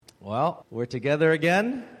Well, we're together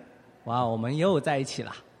again, 哇，我们又在一起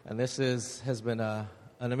了， and this has been an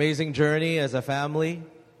amazing journey as a family.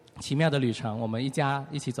 奇妙的旅程，我们一家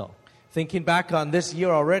一起走。 Thinking back on this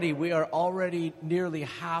year already, we are already nearly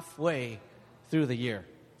halfway through the year.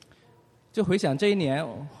 就回想这一年，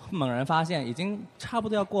猛然发现已经差不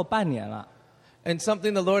多要过半年了。 And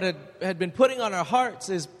something the Lord had been putting on our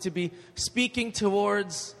hearts is to be speaking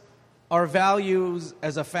towards our values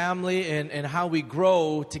as a family and how we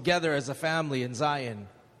grow together as a family in Zion.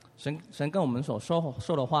 神跟我们所说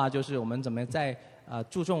的话，就是我们怎么在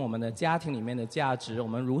注重我们的家庭里面的价值，我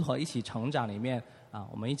们如何一起成长里面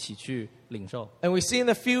我们一起去领受。 And we see in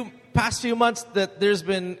the past few months that there's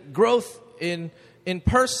been growth in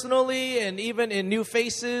personally and even in new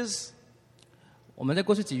faces. 我们在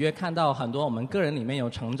过去几月看到很多我们个人里面有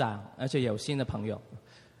成长，而且也有新的朋友。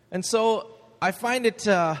 And so I find it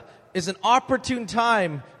is an opportune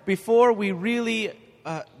time before we really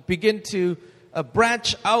begin to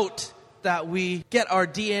branch out that we get our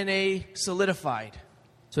DNA solidified.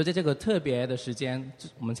 所以在这个特别的时间，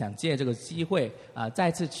我们想借这个机会再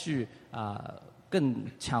次去更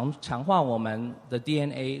强化我们的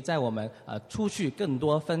DNA， 在我们出去更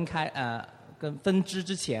多分分支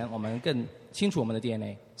之前，我们更清楚我们的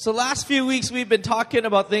DNA。 So last few weeks we've been talking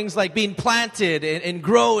about things like being planted and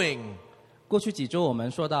growing. 过去几周我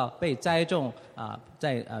们说到被栽种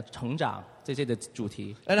在成长这些的主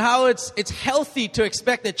题， And how it's healthy to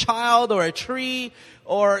expect a child or a tree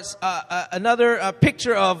or another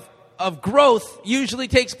picture of growth usually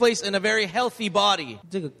takes place in a very healthy body.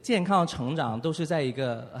 这个健康的成长都是在一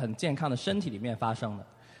个很健康的身体里面发生的。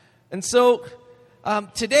 And so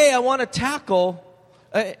today I want to tackle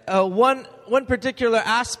one particular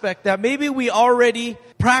aspect that maybe we already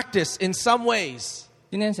practice in some ways.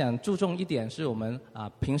 今天想注重一点是我们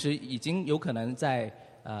平时已经有可能在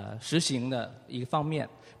实行的一个方面。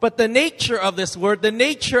 But the nature of this word, the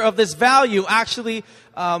nature of this value actually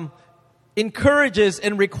encourages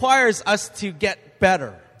and requires us to get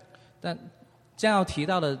better. 但将要提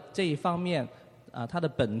到的这一方面它的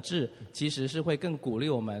本质其实是会更鼓励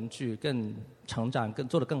我们去更成长，更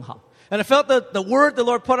做得更好。 And I felt that the word the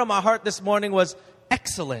Lord put on my heart this morning was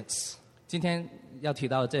excellence. 今天要提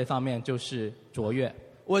到的这一方面就是卓越，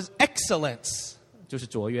 Was excellence. 就是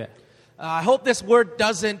卓越。 I hope this word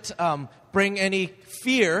doesn't bring any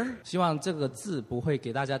fear. 希望这个字不会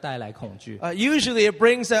给大家带来恐惧。 Usually it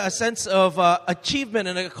brings a sense of achievement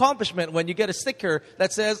and accomplishment when you get a sticker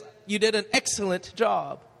that says you did an excellent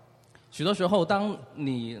job. 许多时候，当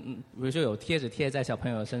你比如说有贴纸贴在小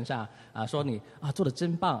朋友身上说你做得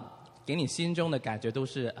真棒，给你心中的感觉都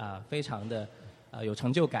是非常的有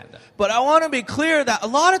成就感的。 But I want to be clear that a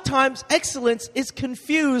lot of times excellence is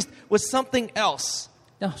confused with something else.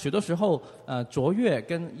 但许多时候卓越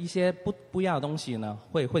跟一些不一样的东西呢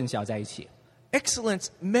会混淆在一起。 Excellence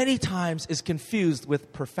many times is confused with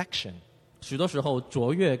perfection. 许多时候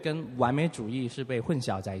卓越跟完美主义是被混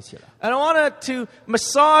淆在一起了。 And I wanted to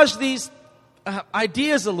massage these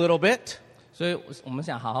ideas a little bit. 所以我们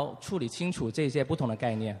想好好处理清楚这些不同的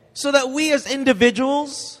概念。 So that we as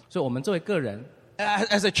individuals, 所以我们作为个人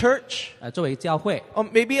as a church, 作为教会 or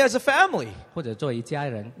maybe as a family, 或者作为一家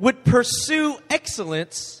人， would pursue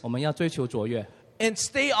excellence 我们要追求卓越， and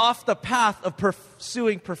stay off the path of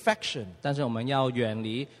pursuing perfection. 但是我们要远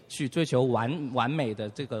离去追求完美的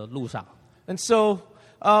这个路上。 And so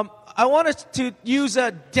I wanted to use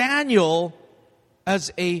Daniel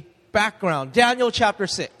as a background. Daniel chapter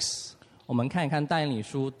 6. 我们看一看但以理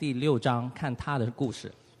书第6章，看他的故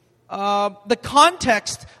事。 The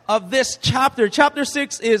context of this chapter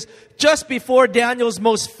 6 is just before Daniel's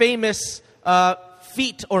most famous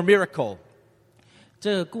feat or miracle.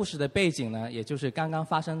 这个故事的背景呢，也就是刚刚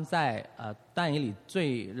发生在但以理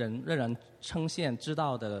最让人称羡知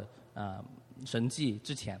道的神迹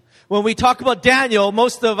之前。 When we talk about Daniel,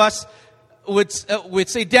 most of us would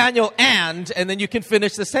say Daniel and then you can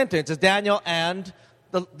finish the sentence. It's Daniel and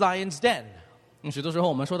the lion's den. 许多时候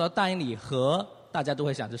我们说到但以理和，大家都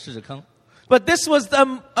会想着狮子坑。 But this was the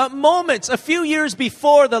moments, a few years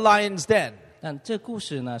before the lion's den. 但这故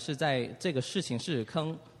事呢，是在这个事情狮子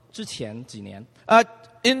坑之前几年。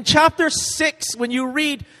 In chapter 6, when you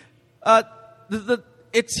read,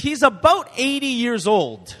 he's about 80 years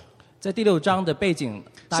old. 在第6章的背景，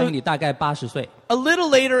但以理大概80岁， A little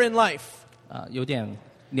later in life. 有点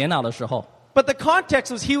年老的时候。 But the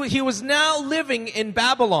context was he was now living in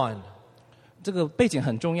Babylon. 这个背景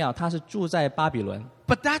很重要，他是住在巴比伦，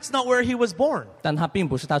 But that's not where he was born. 但他并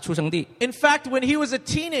不是他出生地。 In fact, when he was a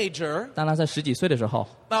teenager, 当他在10几岁的时候，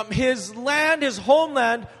 his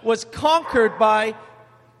homeland was conquered by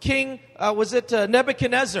King,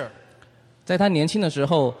 Nebuchadnezzar. 在他年轻的时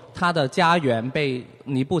候，他的家园被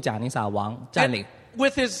尼布甲尼撒王占领。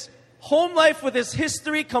 With his home life, with his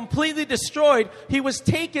history completely destroyed, he was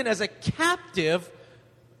taken as a captive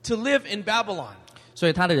to live in Babylon. 所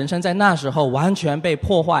以他的人生在那时候完全被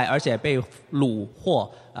破坏，而且被掳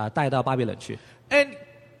获带到巴比伦去。 And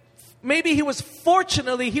maybe he was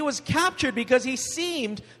captured because he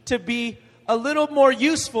seemed to be a little more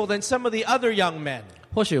useful than some of the other young men.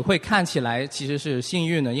 或许会看起来其实是幸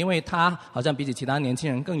运的，因为他好像比起其他年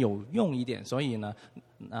轻人更有用一点，所以呢，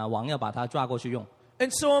王要把他抓过去用。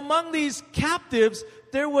 And so among these captives,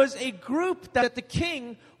 there was a group that the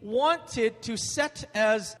king wanted to set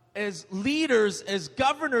as leaders, as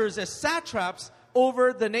governors, as satraps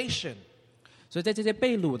over the nation. 所以在这些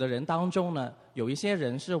被掳的人当中呢，有一些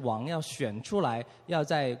人是王要选出来，要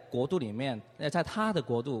在国度里面，在他的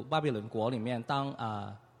国度巴比伦国里面当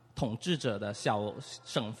统治者的小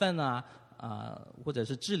省份或者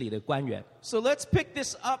是治理的官员。 So let's pick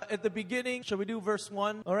this up at the beginning. Shall we do verse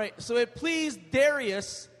 1? All right. So it pleased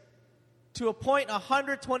Darius to appoint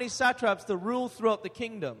 120 satraps to rule throughout the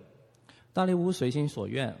kingdom. 大利乌随心所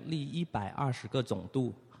愿，立120个总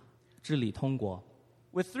督，治理通国。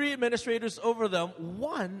 With 3 administrators over them,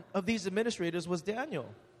 one of these administrators was Daniel.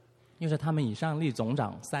 因为他们以上立总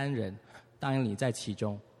长3人，当然你在其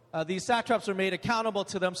中。 These satraps were made accountable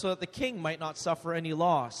to them so that the king might not suffer any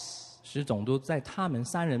loss. 使总督在他们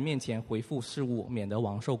3人面前回复事务，免得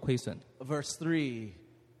王受亏损。 Verse 3.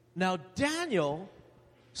 Now Daniel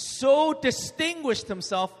so distinguished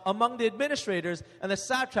himself among the administrators and the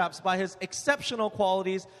satraps by his exceptional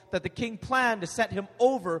qualities that the king planned to set him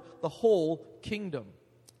over the whole kingdom.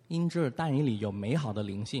 因这但以理有美好的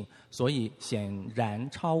灵性，所以显然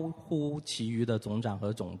超乎其余的总长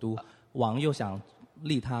和总督。王又想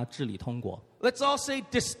立他治理通国。 Let's all say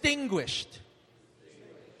distinguished.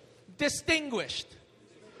 Distinguished.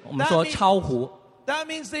 我们说超乎， That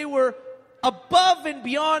means they were above and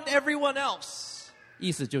beyond everyone else.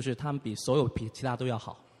 意思就是他们比所有其他都要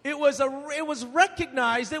好。 It was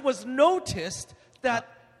recognized, it was noticed that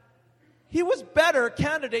he was better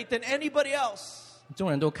candidate than anybody else. 众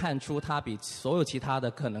人都看出他比所有其他的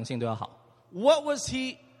可能性都要好。 What was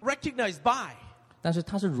he recognized by? 但是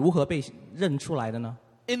他是如何被认出来的呢？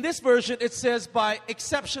 In this version, it says by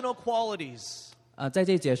exceptional qualities. 在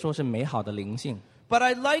这一节说是美好的灵性。 But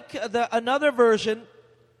I like another version,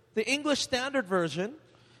 the English Standard Version.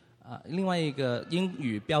 另外一个英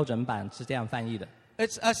语标准版是这样翻译的。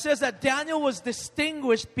 It says that Daniel was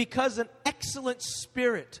distinguished because an excellent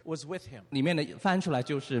spirit was with him. 里面的翻出来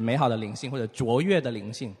就是美好的灵性或者卓越的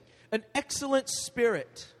灵性。 An excellent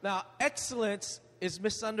spirit. Now, excellence is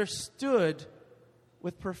misunderstood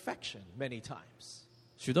with perfection many times.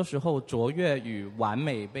 许多时候卓越与完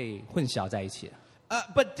美被混淆在一起。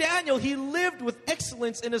 But Daniel, he lived with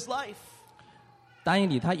excellence in his life. 但以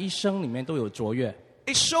理他一生里面都有卓越，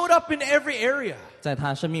 It showed up in every area. 在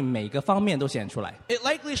他生命每个方面都显出来， It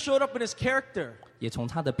likely showed up in his character. 也从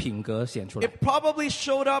他的品格显出来， It probably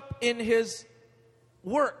showed up in his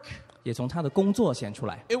work. 也从他的工作显出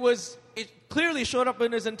来， It clearly showed up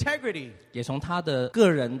in his integrity. 也从他的个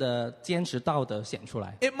人的坚持道德显出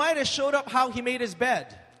来， It might have showed up how he made his bed,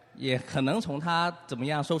 也可能从他怎么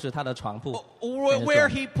样收拾他的床铺， or where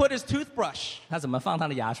he put his toothbrush, 他怎么放他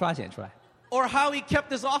的牙刷显出来， or how he kept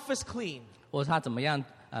his office clean. 或者他怎么样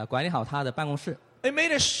管理好他的办公室， It may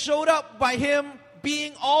have showed up by him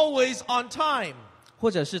being always on time.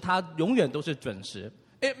 或者是他永远都是准时，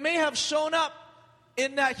 It may have shown up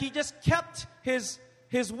in that he just kept his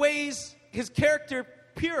ways, his character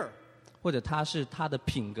pure. 或者他是他的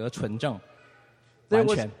品格纯正 There 完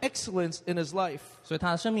was 全， excellence in his life. 所以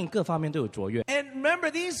他的生命各方面都有卓越。 And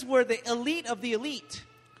remember, these were the elite of the elite.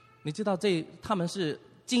 你知道他们是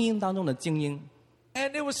精英当中的精英，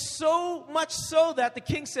 And it was so much so that the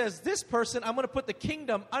king says, this person, I'm going to put the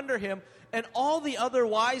kingdom under him. And all the other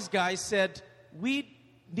wise guys said, we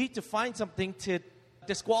need to find something to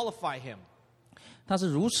disqualify him. 他是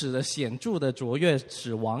如此的显著的卓越，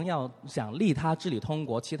使王要想立他治理通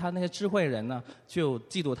国，其他那些智慧人呢，就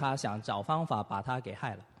嫉妒他，想找方法把他给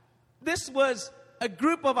害了。 This was a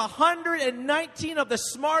group of 119 of the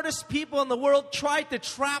smartest people in the world tried to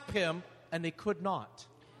trap him, and they could not.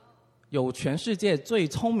 有全世界最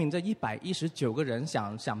聪明这119个人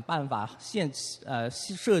想办法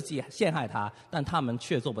设计陷害他，但他们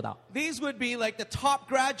却做不到。 These would be like the top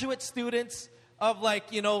graduate students of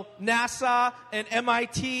NASA and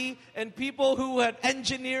MIT and people who had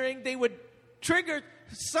engineering. They would trigger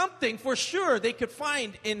something for sure they could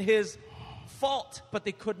find in his fault, but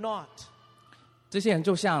they could not. 这些人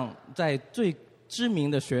就像在最知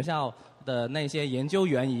名的学校的那些研究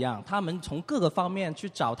员一样，他们从各个方面去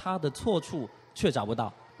找他的错处，却找不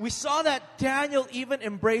到。We saw that Daniel even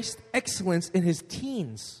embraced excellence in his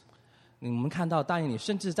teens. 我们看到但以理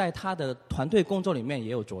甚至在他的团队工作里面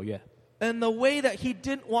也有卓越。And the way that he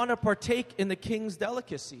didn't want to partake in the king's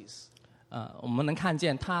delicacies. 我们能看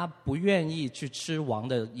见他不愿意去吃王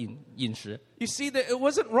的饮食， You see that it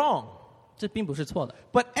wasn't wrong. 这并不是错的。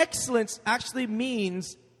 But excellence actually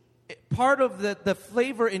means, part of the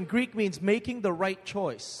flavor in Greek means making the right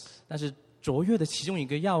choice. 但是卓越的其中一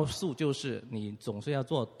个要素就是你总是要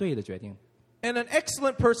做对的决定。 And an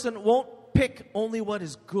excellent person won't pick only what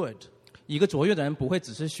is good. 一个卓越的人不会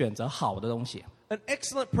只是选择好的东西， An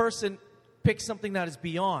excellent person picks something that is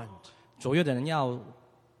beyond. 卓越的人要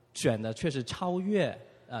选的却是超越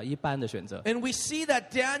一般的选择。 And we see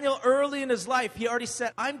that Daniel early in his life, he already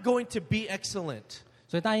said, I'm going to be excellent.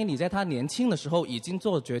 所以但以理在他年轻的时候已经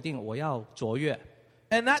做决定，我要卓越。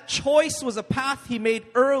 And that choice was a path he made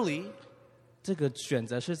early 这个选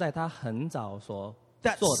择是在他很早所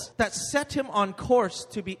that, 做的， that set him on course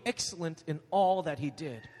to be excellent in all that he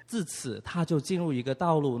did. 自此他就进入一个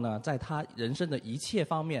道路呢，在他人生的一切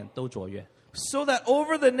方面都卓越。 So that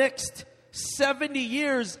over the next 70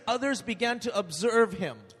 years, others began to observe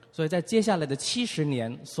him. 所以在接下来的70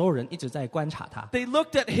年，所有人一直在观察他， They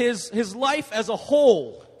looked at his life as a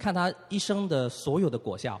whole 看他一生的所有的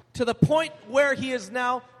果效， to the point where he is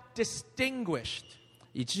now distinguished.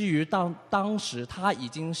 以至于到当时他已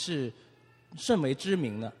经是甚为知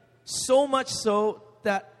名了。 So much so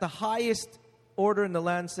that the highest order in the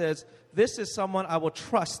land says, this is someone I will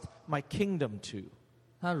trust my kingdom to.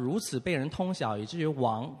 他如此被人通晓，以至于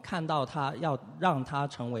王看到他，要让他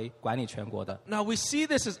成为管理全国的。 Now we see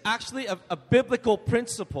this as actually a biblical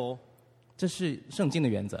principle 这是圣经的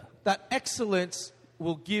原则， that excellence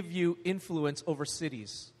will give you influence over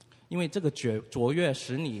cities. 因为这个卓越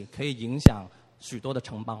使你可以影响许多的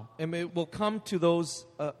城邦。 And we'll come to those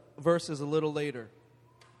verses a little later.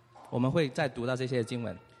 我们会再读到这些经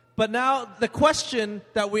文。 But now the question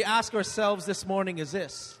that we ask ourselves this morning is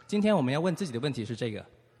this. 今天我们要问自己的问题是这个：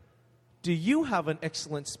 Do you have an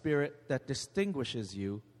excellent spirit that distinguishes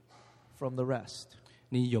you from the rest?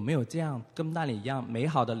 你有没有这样跟那里一样美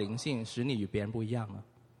好的灵性，使你与别人不一样呢？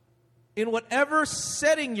 In whatever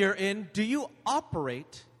setting you're in, do you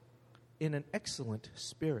operate in an excellent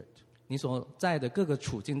spirit? 你所在的各个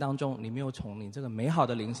处境当中，你没有从你这个美好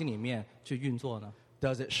的灵性里面去运作呢？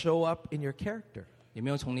 Does it show up in your character? 有没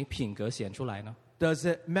有从你品格显出来呢？ Does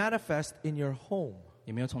it manifest in your home?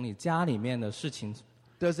 有没有从你家里面的事情，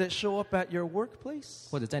 Does it show up at your workplace?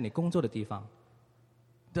 或者在你工作的地方，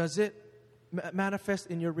 Does it manifest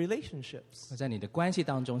in your relationships? 在你的关系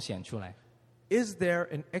当中显出来？ Is there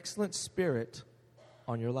an excellent spirit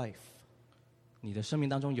on your life? 你的生命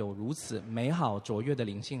当中有如此美好卓越的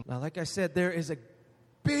灵性。 Now, like I said, there is a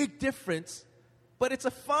big difference, but it's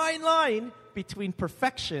a fine line between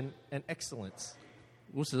perfection and excellence.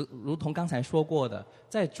 如同刚才说过的，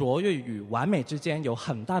在卓越与完美之间有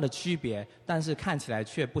很大的区别，但是看起来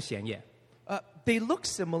却不显眼。 They look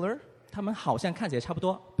similar, 他们好像看起来差不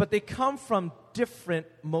多， but they come from different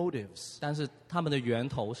motives. 但是他们的源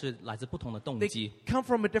头是来自不同的动 They 机， come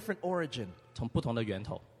from a different origin. 从不同的源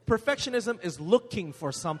头， Perfectionism is looking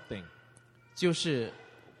for something. 就是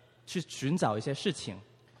去寻找一些事情。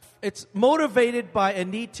 It's motivated by a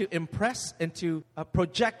need to impress and to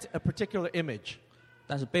project a particular image.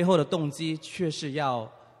 但是背后的动机却是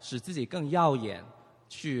要使自己更耀眼，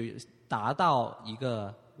去达到一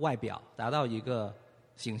个外表，达到一个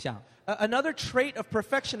形象。 Another trait of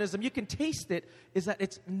perfectionism, you can taste it, is that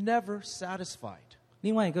it's never satisfied.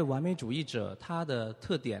 另外一个完美主义者，他的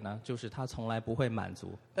特点呢，就是他从来不会满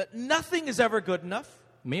足， Nothing is ever good enough.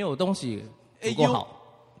 没有东西足够好。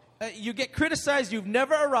 You get criticized, you've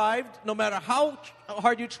never arrived, no matter how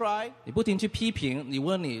hard you try. 你不停去批评，你无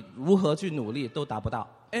论你如何去努力，都达不到，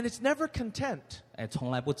 And it's never content.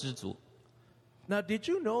 从来不知足。 Now, did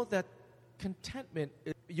you know that contentment,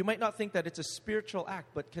 you might not think that it's a spiritual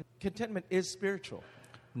act, but contentment is spiritual.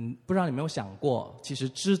 不知道你有没有想过，其实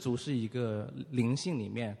知足是一个灵性里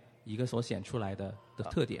面一个所显出来的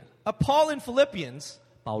特点。 Paul in Philippians,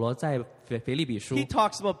 保罗在腓立比书 he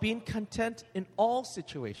talks about being content in all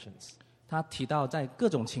situations. 他提到，在各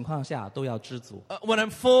种情况下都要知足， When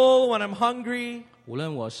I'm full, when I'm hungry, 无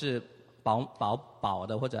论我是饱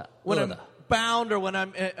的或者 when 饿 I'm 的， bound or when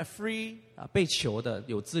I'm free, 被囚的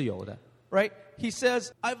有自由的， right? He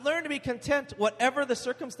says, I've learned to be content whatever the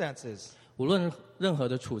circumstances. 无论任何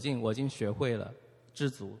的处境，我已经学会了知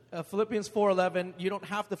足。 Philippians 4:11, you don't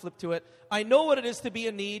have to flip to it. I know what it is to be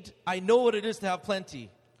in need. I know what it is to have plenty.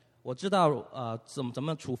 我知道怎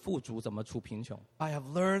么处富足，怎么处贫穷。 I have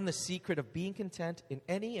learned the secret of being content in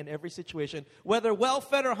any and every situation, whether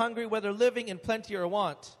well-fed or hungry, whether living in plenty or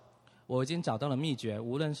want. 我已经找到了秘诀，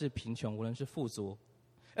无论是贫穷，无论是富足。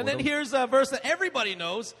 And then here's a verse that everybody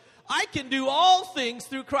knows. I can do all things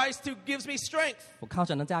through Christ who gives me strength. 我靠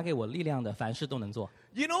神能加给我力量的，凡事都能做。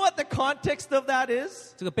 You know what the context of that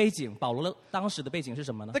is? 这个背景，保罗的当时的背景是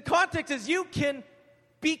什么呢？ The context is you can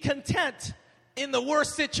be content in the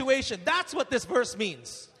worst situation. That's what this verse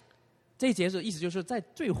means. 这一节的意思就是在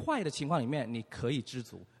最坏的情况里面，你可以知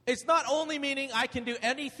足， It's not only meaning I can do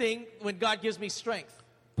anything when God gives me strength.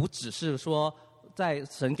 不只是说在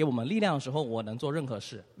神给我们力量的时候，我能做任何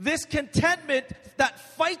事。 This contentment that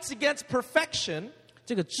fights against perfection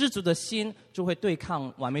这个知足的心就会对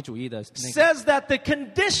抗完美主义的那个。 says that the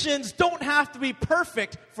conditions don't have to be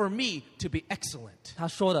perfect for me to be excellent. 他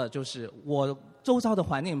说的就是我周遭的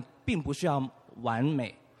环境并不需要完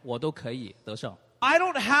美，我都可以得胜。 I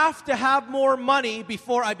don't have to have more money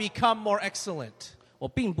before I become more excellent. 我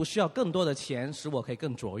并不需要更多的钱使我可以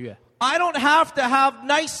更卓越。 I don't have to have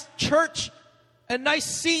nice church and nice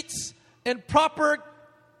seats and proper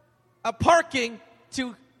parking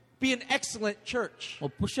to be an excellent church. 我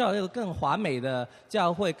不需要一个更华美的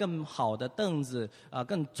教会、更好的凳子、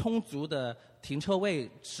更充足的停车位，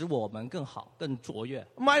使我们更好、更卓越。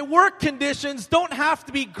 My work conditions don't have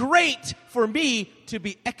to be great for me to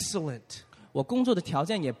be excellent. 我工作的条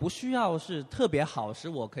件也不需要是特别好，使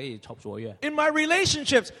我可以卓越。 In my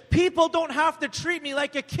relationships, people don't have to treat me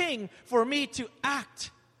like a king for me to act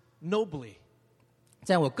nobly.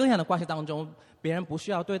 在我各样的关系当中，别人不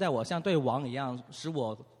需要对待我像对王一样，使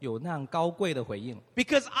我有那样高贵的回应。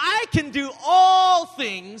 Because I can do all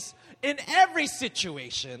things in every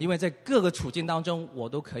situation 因为在各个处境当中，我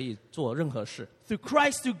都可以做任何事， through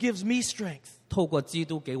Christ who gives me strength. 透过基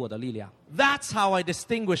督给我的力量， That's how I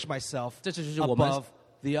distinguish myself 这就是我们 above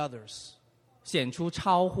the others. 显出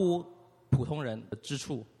超乎普通人的之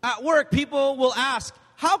处。 At work, people will ask,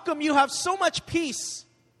 how come you have so much peace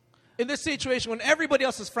in this situation when everybody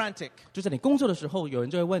else is frantic? 就在你工作的时候，有人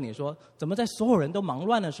就会问你说：“怎么在所有人都忙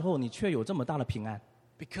乱的时候，你却有这么大的平安？”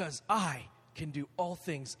 Because I can do all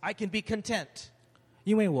things. I can be content.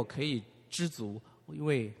 因为我可以知足，因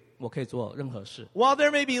为我可以做任何事。 While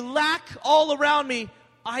there may be lack all around me,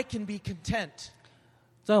 I can be content.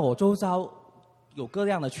 在我周遭有各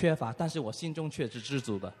样的缺乏，但是我心中却是知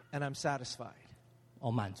足的。 And I'm satisfied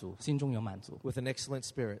我满足，心中有满足， with an excellent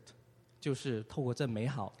spirit. 就是透过这美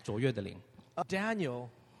好卓越的灵。 Daniel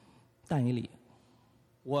但以理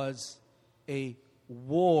was a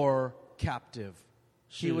war captive.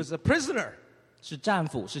 He was a prisoner. 是战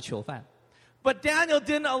俘，是囚犯， But Daniel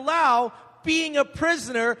didn't allow being a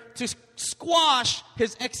prisoner to squash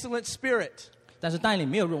his excellent spirit. 但是但以理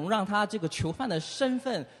没有容让他这个囚犯的身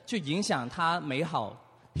份去影响他美好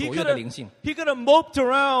He 卓 could 越的 have, 灵性。 he could have moped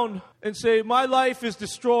around and say, my life is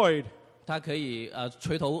destroyed. 他可以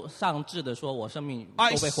垂头丧志的说：“我生命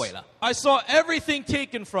I, 都被毁了。 I saw everything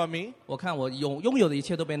taken from me. 我看我拥有的一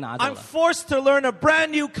切都被拿走 I'm 了。 forced to learn a brand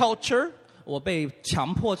new culture. 我被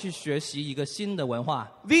强迫去学习一个新的文化。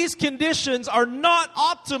 These conditions are not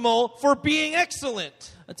optimal for being excellent.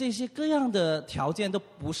 这些各样的条件都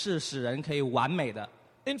不是使人可以完美的。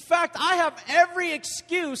 In fact, I have every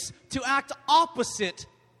excuse to act opposite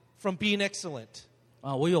from being excellent.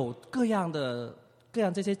 我有各样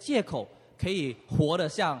这些借口，可以活得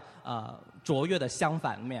像卓越的相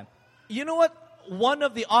反面。 You know what one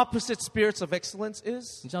of the opposite spirits of excellence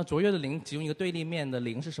is? 你知道卓越的灵其中一个对立面的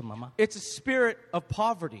灵是什么吗？ It's a spirit of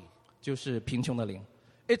poverty. 就是贫穷的灵，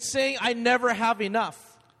 It's saying I never have enough.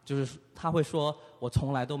 就是他会说：“我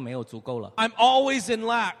从来都没有足够了， I'm always in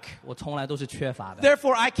lack. 我从来都是缺乏的。”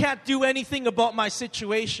 Therefore, I can't do anything about my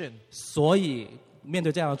situation. 所以面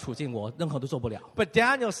对这样的处境，我任何都做不了。 But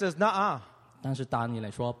Daniel says, "Nuh-uh. 但是当你来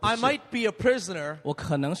说，不 I 是 might be a prisoner, 我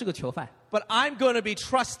可能是个囚犯， but I'm going to be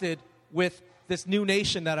trusted with this new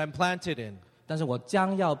nation that I'm planted in." 但是我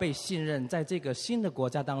将要被信任，在这个新的国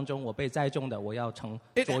家当中，我被栽种的，我要成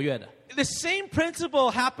卓越的。 The same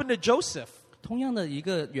principle happened to Joseph. 同样的一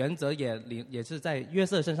个原则也是在约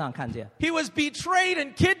瑟身上看见， He was betrayed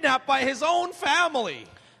and kidnapped by his own family.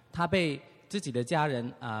 他被自己的家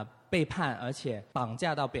人背叛，而且绑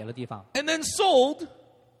架到别的地方， And then sold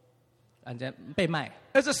被卖，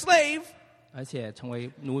 as a slave, 而且成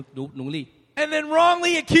为奴隶， and then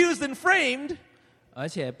wrongly accused and framed, 而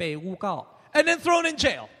且被诬告， and then thrown in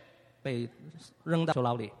jail. 被扔到囚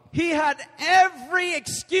牢里。 He had every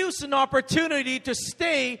excuse and opportunity to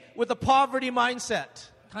stay with a poverty mindset.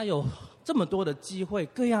 他有这么多的机会，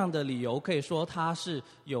各样的理由，可以说他是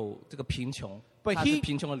有这个贫穷。But 他是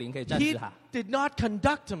贫穷的灵可以战 he 治他。 did not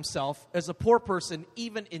conduct himself as a poor person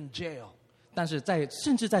even in jail. 但是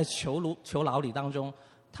甚至在囚牢里当中，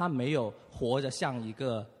他没有活着像一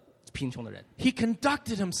个贫穷的人， He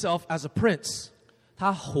conducted himself as a prince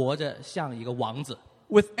他活着像一个王子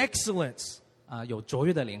with excellence. 有卓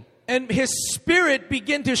越的灵， And his spirit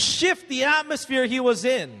began to shift the atmosphere he was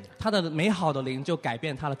in. 他的美好的灵就改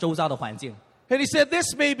变他的周遭的环境。 And he said,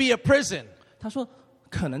 this may be a prison, 他说，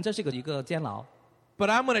可能这是一个监牢， but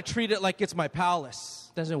I'm going to treat it like it's my palace.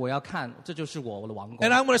 但是我要看，这就是我的王宫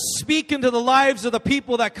And。I'm going to speak into the lives of the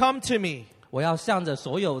people that come to me. 我要向着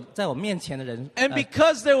所有在我面前的人， And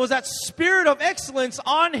because there was that spirit of excellence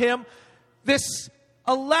on him, this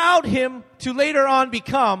allowed him to later on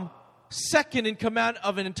become second in command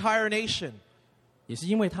of an entire nation. 也是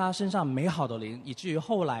因为他身上美好的灵，以至于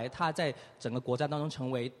后来他在整个国家当中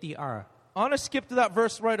成为第二。 I want to skip to that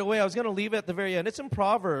verse right away. I was going to leave it at the very end. It's in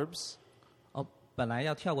Proverbs. 本来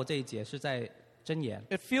要跳过这一节，是在箴言，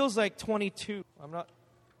 It feels like 22. I'm not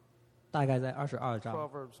大概在22章，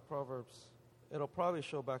 Proverbs. It'll probably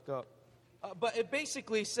show back up. But it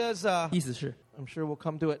basically says, 意思是 I'm sure we'll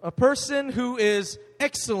come to it. A person who is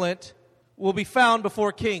excellent will be found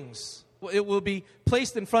before kings. It will be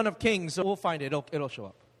placed in front of kings. So we'll find it. It'll show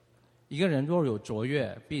up. 一个人若有卓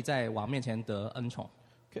越，必在王面前得恩宠。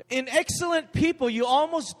 Okay. In excellent people, you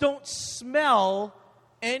almost don't smell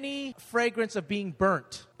any fragrance of being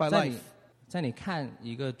burnt by 在 life. 你看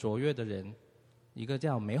一个卓越的人，一个这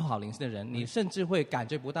样美好灵性的人，你甚至会感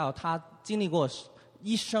觉不到他经历过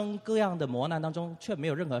一生各样的磨难当中，却没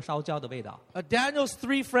有任何烧焦的味道。Daniel's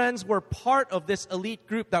 3 friends were part of this elite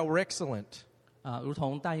group that were excellent. 如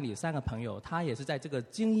同但以理3个朋友，他也是在这个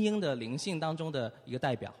精英的灵性当中的一个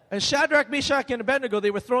代表。 And Shadrach, Meshach, and Abednego,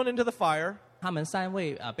 they were thrown into the fire. 他们3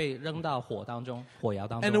位被扔到火当中，火窑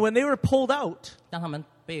当 And 中。 when they were pulled out, 当他们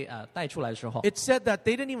被带出来的时候， it said that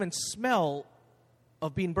they didn't even smell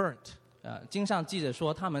of being burnt. 经上记着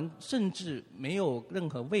说，他们甚至没有任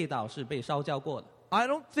何味道是被烧焦过的。 I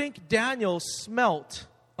don't think Daniel smelt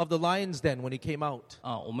of the lion's den when he came out.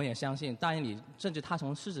 我们也相信但以理，甚至他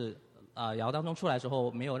从狮子窑当中出来的时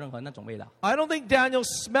候，没有任何那种味道。 I don't think Daniel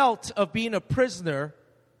smelt of being a prisoner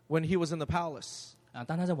when he was in the palace.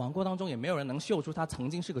 但他在王国当中，也没有人能嗅出他曾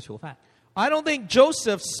经是个囚犯。 I don't think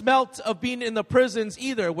Joseph smelt of being in the prisons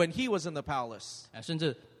either when he was in the palace. 甚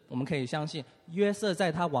至我们可以相信，约瑟在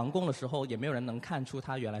他王宫的时候，也没有人能看出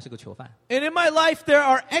他原来是个囚犯。 And in my life, there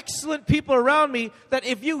are excellent people around me that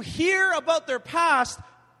if you hear about their past,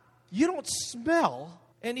 you don't smell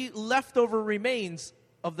any leftover remains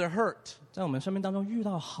of their hurt. 在我们生命当中遇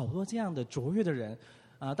到好多这样的卓越的人，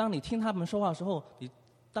当你听他们说话的时候，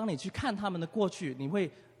当你去看他们的过去，你会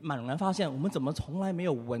猛然发现，我们怎么从来没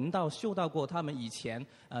有闻到、嗅到过他们以前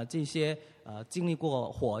这些经历过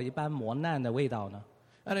火一般磨难的味道呢？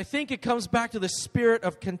 And I think it comes back to the spirit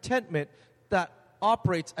of contentment that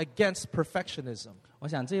operates against perfectionism. 我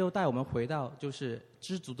想这又带我们回到就是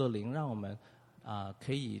知足的灵，让我们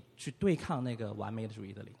可以去对抗那个完美主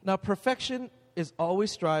义的灵。 Now, perfection is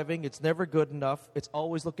always striving. It's never good enough. It's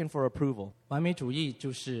always looking for approval. 完美主义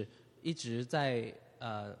就是一直在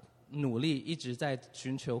努力，一直在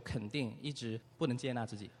寻求肯定，一直不能接纳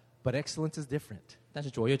自己。 But excellence is different. 但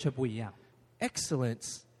是卓越却不一样。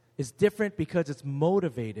 Excellence is different because it's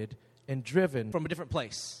motivated and driven from a different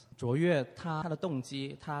place. 卓越它的动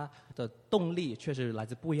机，它的动力却是来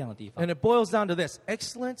自不一样的地方。 And it boils down to this.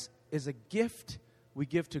 Excellence is a gift we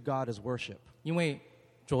give to God as worship. 因为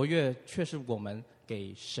卓越却是我们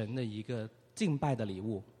给神的一个敬拜的礼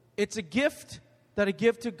物。 It's a gift that I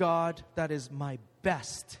give to God that is my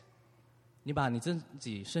best. 你把你自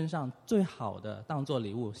己身上最好的当做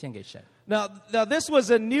礼物献给神。 Now, this was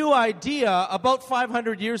a new idea about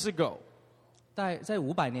 500 years ago. 在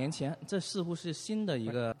500年前，这似乎是新的一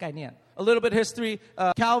个概念。 A little bit history,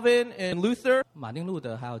 Calvin and Luther. 马丁路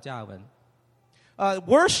德还有加尔文，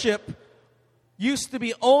 Worship used to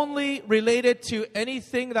be only related to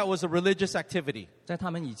anything that was a religious activity. 在他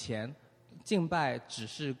们以前，敬拜只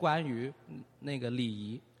是关于那个礼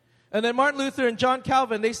仪。 And then Martin Luther and John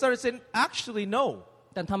Calvin, they started saying, actually, no.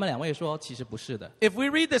 但他们2位说，其实不是的。 If we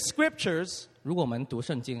read the scriptures, 如果我们读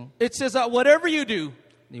圣经， it says that whatever you do,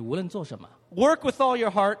 你无论做什么， work with all your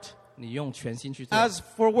heart 你用全心去做， as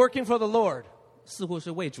for working for the Lord. 似乎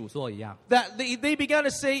是为主做一样。 That they began to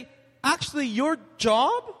say, actually, your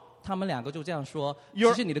job, 他们2个就这样说：，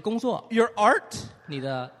 Your- 其实你的工作、 your art, 你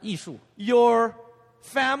的艺术、 your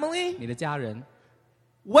family, 你的家人，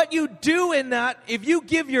 what you do in that, if you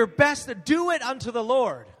give your best, do it unto the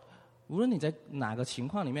Lord. 无论你在哪个情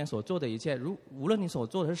况里面所做的一切，无论你所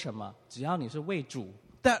做的是什么，只要你是为主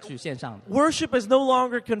That 去献上的， worship is no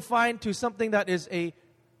longer confined to something that is a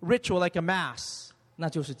ritual like a mass, 那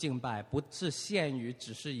就是敬拜，不是限于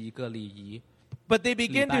只是一个礼仪， but they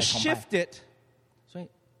begin to 礼拜， shift it 所以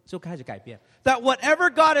就开始改变。 that whatever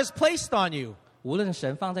God has placed on you, 无论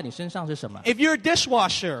神放在你身上是什么， if you're a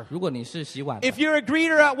dishwasher, 如果你是洗碗的， if you're a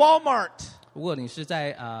greeter at Walmart, 如果你是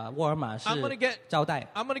在沃尔玛是 I'm gonna get- 招待，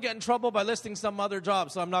 I'm going to get in trouble by listing some other jobs,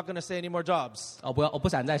 so I'm not going to say any more jobs. 我不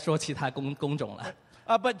想再说其他工种了，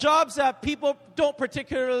 But jobs that people don't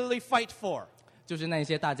particularly fight for. 就是那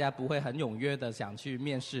些大家不会很踊跃的想去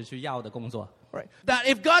面试去要的工作。 Right. That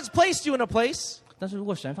if God's placed you in a place, 但是如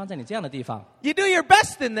果神放在你这样的地方， you do your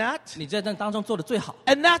best in that, 你在这当中做的最好，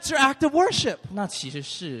 and that's your act of worship. 那其实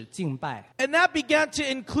是敬拜。 And that began to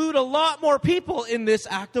include a lot more people in this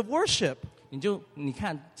act of worship. 你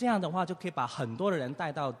看这样的话，就可以把很多的人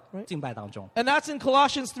带到敬拜当中。 And that's in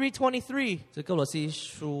Colossians 3:23. 这哥罗西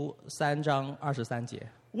书3章23节，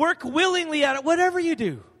 Work willingly at it, whatever you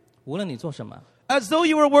do, 无论你做什么， as though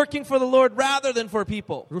you were working for the Lord rather than for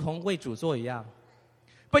people. 如同为主做一样，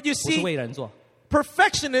 But you 不是 see, 为人做。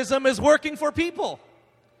 perfectionism is working for people.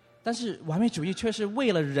 但是完美主义却是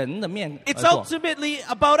为了人的面而 It's 做， ultimately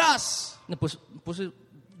about us. 那不是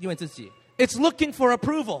因为自己， It's looking for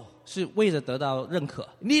approval, 是为了得到认可。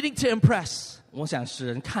 needing to impress. 我想使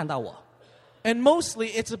人看到我。 And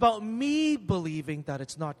mostly it's about me believing that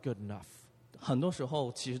it's not good enough. 很多时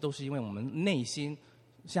候其实都是因为我们内心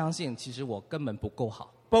相信，其实我根本不够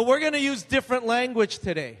好。 But we're going to use different language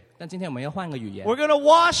today. 但今天我们要换个语言， We're going to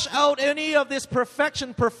wash out any of this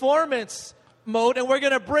perfection performance mode, and we're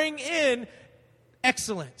going to bring in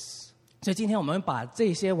excellence. 所以今天我们把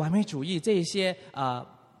这些完美主义、这些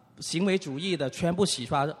行为主义的全部洗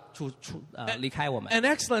刷离开我们。 And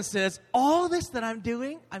excellence says, all this that I'm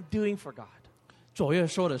doing for God. 卓越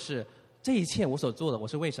说的是，这一切我所做的，我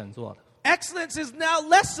是为神做的。 Excellence is now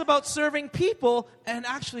less about serving people and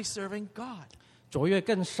actually serving God. 卓越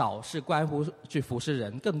更少是关乎去服侍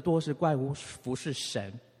人，更多是关乎服侍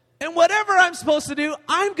神。 And whatever I'm supposed to do,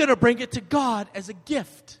 I'm going to bring it to God as a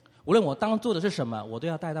gift. 无论我当做的是什么，我都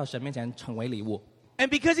要带到神面前成为礼物， And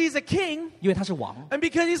because he's a king, 因为他是王， and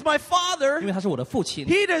because he's my 因 father, 为他是我的父亲，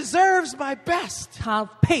 he deserves my best. 他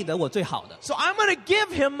配得我最好的， So I'm going to give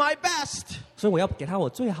him my best. 所以我要给他我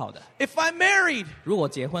最好的。 If I'm married, 如果我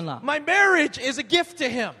结婚了， my marriage is a gift to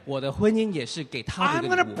him. 我的婚姻也是给他 I'm 的一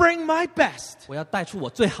going 个 to 礼物， bring my best. 我要带出我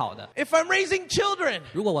最好的。 If I'm raising children,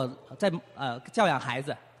 如果我在教养孩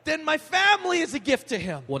子， then my family is a gift to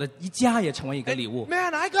him. 我的一家也成为一个礼物。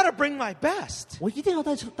 Man, I got to bring my best. 我一定要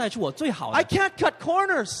带出我最好 I 的， can't cut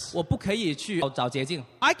corners. 我不可以去找捷径，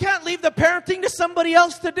 I can't leave the parenting to somebody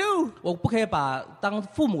else to do. 我不可以把当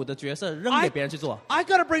父母的角色扔给别人去做， I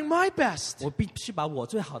got to bring my best. 我必须把我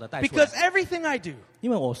最好的带出来 Because，everything I do, 因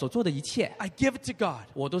为我所做的一切， I give it to God.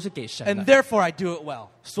 我都是给神 And 的， therefore I do it well.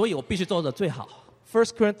 所以我必须做的最好。 1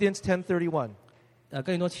 Corinthians 10:31.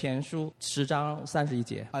 哥林多前书10章31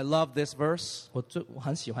节， I love this verse 我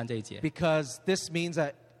很喜欢这一节， because this means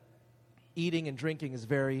that eating and drinking is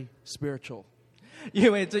very spiritual. 因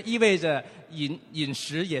为这意味着饮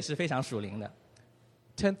食也是非常属灵的。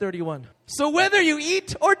 10:31. So whether you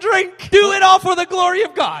eat or drink, do it all for the glory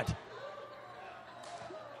of God.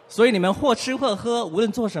 所以你们或吃或喝，无论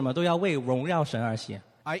做什么，都要为荣耀神而行。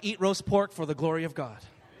 I eat roast pork for the glory of God.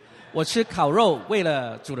 我吃烤肉，为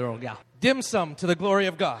了主的荣耀； Dim sum to the glory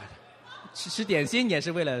of God. 吃点心也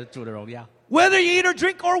是为了主的荣耀。 Whether you eat or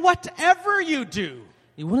drink or whatever you do,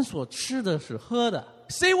 你无论所吃的是喝的，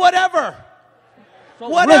 say whatever. 说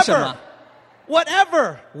无论什 Whatever. 么，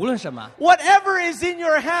 Whatever. 无论什么， Whatever is in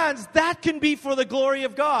your hands, that can be for the glory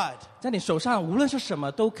of God. 在你手上无论是什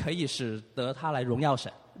么，都可以使得它来荣耀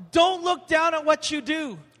神。 Don't look down at what you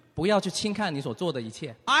do. 不要去轻看你所做的一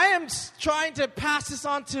切。 I am trying to pass this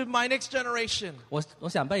on to my next generation. 我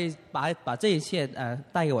想把这一切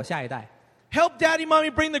带给我下一代， Help daddy,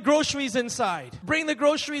 mommy bring the groceries inside. Bring the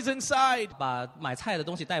groceries inside. 把买菜的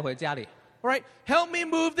东西带回家里， All right? Help me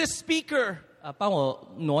move this speaker. 帮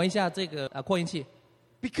我挪一下这个扩音器，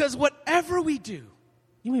 Because whatever we do,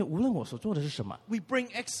 因为无论我所做的是什么， we bring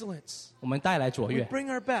excellence. 我们带来卓 We 越， bring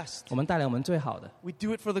our best. 我们带来我们最好的， We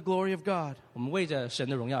do it for the glory of God. 我们为着神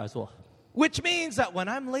的荣耀而做。 Which means that when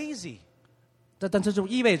I'm lazy, 但这就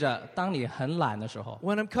意味着，当你很懒的时候，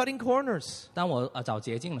 when I'm cutting corners, 当我找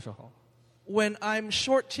捷径的时候， when I'm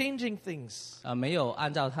shortchanging things, 没有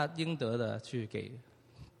按照他应得的去给，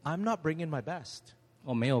 I'm not bringing my best.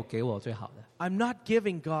 我没有给我最好的， I'm not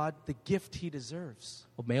giving God the gift he deserves.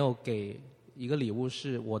 我没有给一个礼物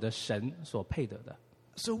是我的神所配得的。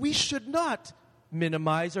 So we should not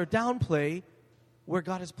minimize or downplay where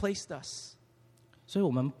God has placed us. 所以我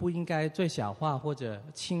们不应该最小化或者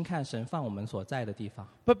轻看神放我们所在的地方。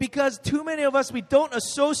 But because too many of us, we don't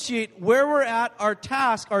associate where we're at, our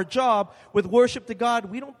task, our job, with worship to God,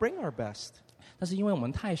 we don't bring our best. 但是因为我们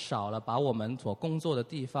太少了，把我们所工作的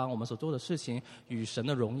地方、我们所做的事情与神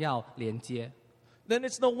的荣耀连接， Then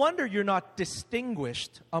it's no wonder you're not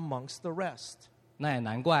distinguished amongst the rest. 那也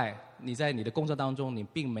难怪你在你的工作当中，你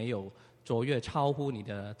并没有卓越超乎你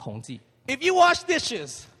的同济。 If you wash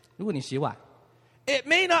dishes, 如果你洗碗， it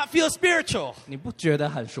may not feel spiritual, 你不觉得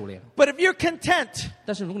很属灵， but if you're content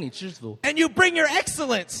但是如果你知足， and you bring your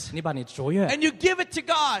excellence 你把你卓越 and you give it to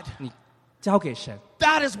God, 你交给神，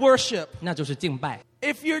 that is worship. 那就是敬拜。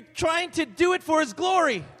 If you're trying to do it for His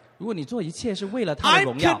glory, 如果你做一切是为了他的 I'm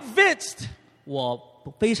荣耀， convinced 我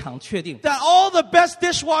非常确定， that all the best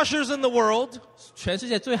dishwashers in the world 全世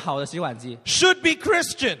界最好的洗碗机 should be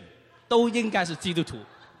Christian. 都应该是基督徒。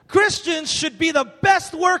 Christians should be the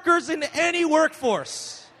best workers in any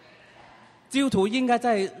workforce. 基督徒应该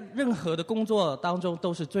在任何的工作当中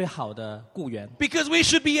都是最好的雇员， Because we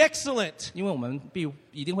should be excellent 因为我们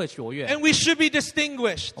一定会卓越， and we should be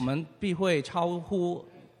distinguished. 我们必会超乎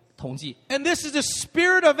同济。 And this is the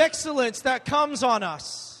spirit of excellence that comes on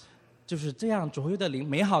us. 就是这样卓越的灵、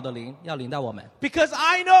美好的灵要临到我们， Because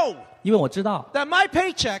I know 因为我知道 that my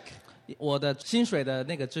paycheck, 我的薪水的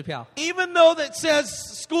那个支票， even though that says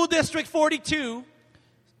School District 42,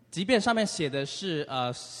 即便上面写的是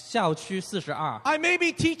校区42， I may be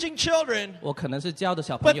teaching children, 我可能是教的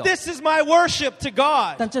小朋 but 友， this is my worship to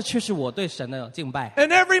God. 但这却是我对神的敬拜。 And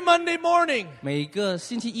every Monday morning 每个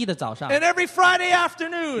星期一的早上， and every Friday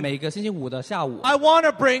afternoon, 每个星期五的下午， I want to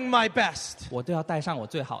bring my best 我都要带上我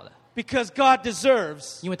最好的， because God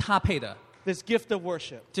deserves 因为他配的。 this gift of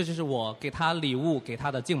worship. 这就是我给他礼物，给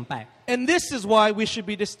他的敬拜。 And this is why we should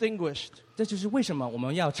be distinguished 这就是为什么我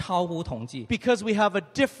们要超乎同济， because we have a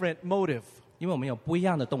different motive. 因为我们有不一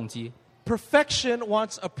样的动机。 Perfection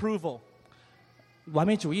wants approval. 完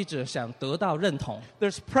美主义者想得到认同，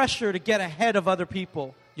 There's pressure to get ahead of other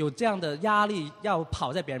people, 有这样的压力要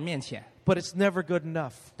跑在别人面前， but it's never good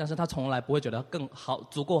enough. 但是他从来不会觉得更好，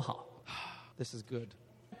足够好。 This is good.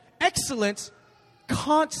 Excellence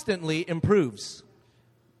constantly improves.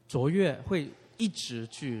 卓越会一直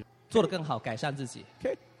去做得更好，改善自己。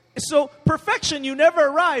 Okay? So perfection you never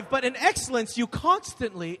arrive, but in excellence you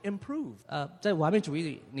constantly improve. 在完美主义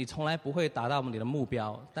里，你从来不会达到你的目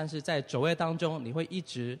标，但是在卓越当中，你会一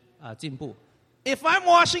直进步。 If I'm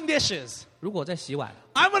washing dishes, 如果在洗碗，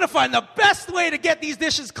 I'm going to find the best way to get these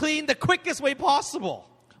dishes clean the quickest way possible.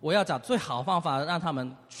 我要找最好的方法让他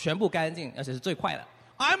们全部干净，而且是最快的。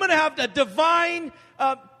 I'm going to have the divine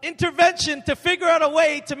intervention to figure out a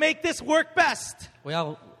way to make this work best. 我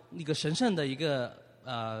要一个神圣的一个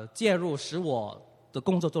介入，使我的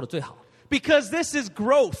工作做得最好， Because this is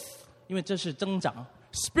growth. 因为这是增长。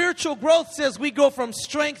 Spiritual growth says we go from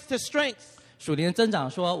strength to strength, 属灵的增长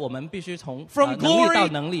说，我们必须从 From 能力到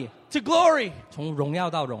glory 能力， to glory, 从荣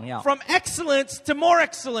耀到荣耀， from excellence to more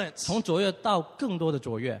excellence. 从卓越到更多的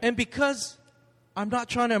卓越。 And because I'm not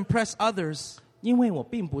trying to impress others, 因为我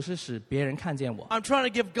并不是使别人看见我， I'm trying to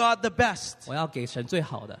give God the best, 我要给神最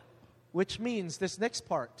好的。 which means this next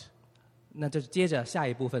part. 那就接着下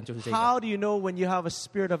一部分就是这个。 How do you know when you have a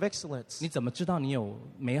spirit of excellence? 你怎么知道你有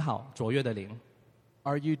美好卓越的灵？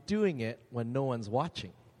 Are you doing it when no one's watching?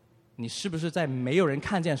 你是不是在没有人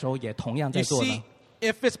看见的时候也同样在 You 做 see, 呢？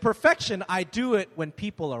 if it's perfection, I do it when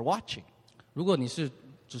people are watching. 如果你是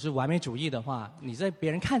只是完美主义的话，你在别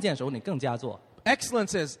人看见的时候你更加做。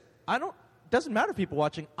 Excellence is, doesn't matter if people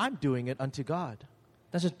watching, I'm doing it unto God.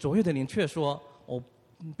 但是卓越的灵却说，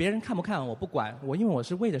别人看不看我不管，因为我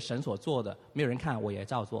是为了神所做的，没有人看我也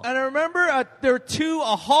照做。 And I remember there were two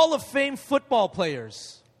Hall of Fame football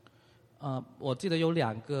players. 我记得有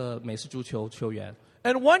2个美式足球球员，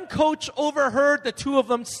 And one coach overheard the two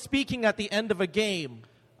of them speaking at the end of a game.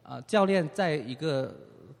 教练在一个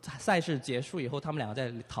赛事结束以后，他们2个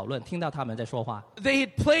在讨论，听到他们在说话。 They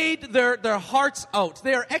had played their hearts out.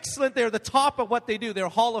 They are excellent. They're the top of what they do. They're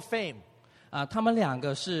Hall of Fame. 他们2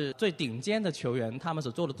个是最顶尖的球员，他们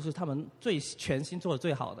所做的都是他们最全心做的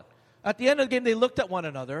最好的。 At the end of the game, they looked at one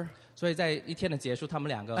another 所以在一天的结束，他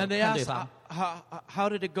们2个 and they 看对 asked, 方， how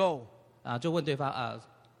did it go? 就问对方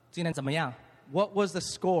今天怎么样？ What was the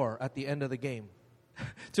score at the end of the game?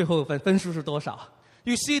 最后分数是多少？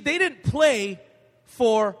 You see, they didn't play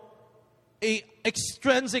for a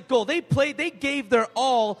extrinsic goal. They gave their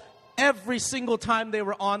all every single time they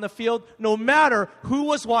were on the field, no matter who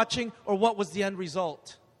was watching or what was the end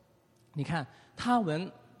result. 你看他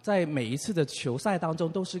们在每一次的球赛当中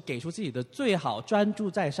都是给出自己的最好，专注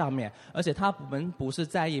在上面，而且他们不是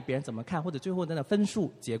在意别人怎么看，或者最后的分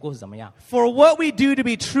数结果是怎么样。 For what we do to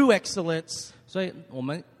be true excellence, 所以我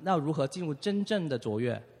们要如何进入真正的卓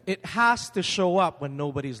越， it has to show up when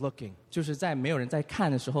nobody's looking. 就是在没有人在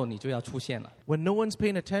看的时候，你就要出现了。 When no one's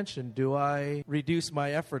paying attention, do I reduce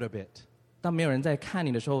my effort a bit? 当没有人在看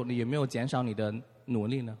你的时候，你有没有减少你的努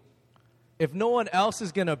力呢？ If no one else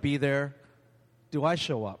is going to be there, do I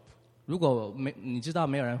show up? 如果你知道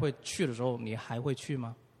没有人会去的时候，你还会去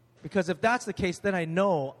吗？ Because if that's the case, then I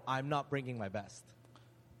know I'm not bringing my best.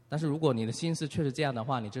 但是如果你的心思确实这样的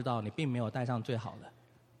话，你知道你并没有带上最好的。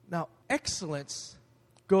 Now, excellence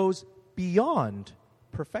goes beyond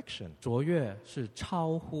perfection. 卓越是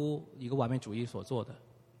超乎一个完美主义所做的，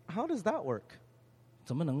 How does that work?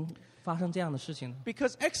 怎么能发生这样的事情呢？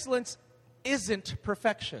 Because excellence isn't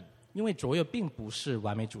perfection. 因为卓越并不是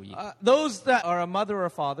完美主义。 Those that are a mother or a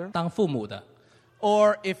father, 当父母的，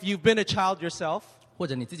 or if you've been a child yourself, 或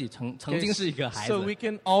者你自己曾经是一个孩 so 子， we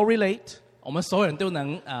can all relate. 我们所有人都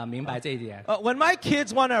能明白这一点。 When my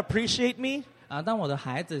kids want to appreciate me, 当我的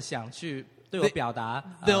孩子想去对我表达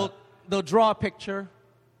they'll draw a picture,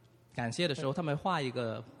 感谢的时候，他们画一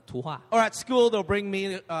个图画， or at school they'll bring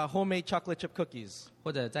me homemade chocolate chip cookies.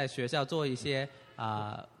 或者在学校做一些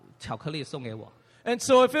巧克力送给我。 And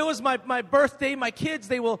so if it was my birthday, my kids,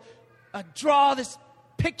 they will draw this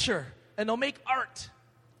picture and they'll make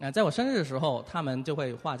art. 在我生日的时候，他们就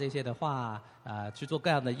会画这些的画，去做各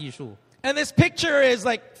样的艺术。 And this picture is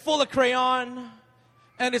like full of crayon,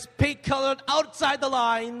 and it's paint colored outside the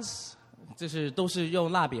lines. 就是都是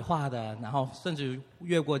用蜡笔画的，然后甚至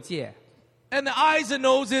越过界， And the eyes and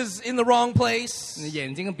noses in the wrong place.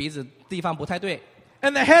 眼睛跟鼻子地方不太对，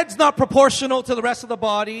 And the head's not proportional to the rest of the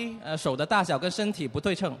body. 手的大小跟身体不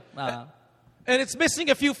对称And it's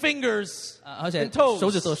missing a few fingers. 而且 and toes.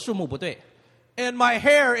 手指头数目不对。 And my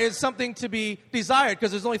hair is something to be desired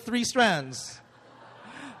because there's only 3 strands.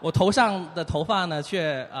 我头上的头发呢，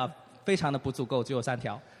却非常的不足够，只有3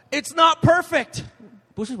条， It's not perfect,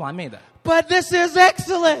 不是完美的， but this is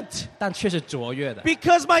excellent 但却是卓越的，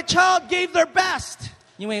 because my child gave their best.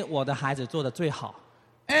 因为我的孩子做的最好。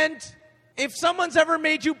 And if someone's ever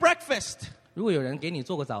made you breakfast 如果有人给你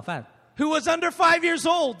做过早饭， who was under 5 years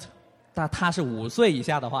old 但他是5岁以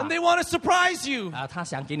下的话 and，they want to surprise you 他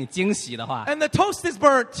想给你惊喜的话， and the toast is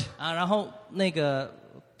burnt 然后那个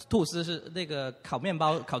吐司是那个烤面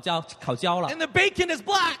包烤焦了， and the bacon is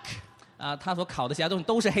black 他所烤的其他东西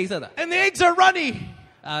都是黑色的， and the eggs are runny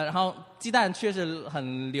然后鸡蛋却是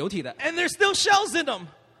很流体的， and there's still shells in them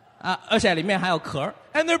而且里面还有壳儿。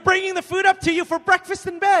 and they're bringing the food up to you for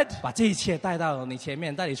breakfast in bed 把这一切带到你前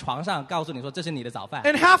面，在你床上，告诉你说这是你的早饭，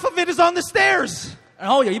 and half of it is on the stairs 然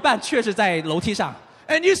后有一半却是在楼梯上，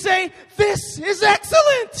 and you say, this is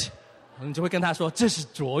excellent. 你就会跟他说这是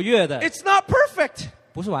卓越的， It's not perfect.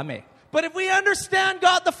 不是完美。 But if we understand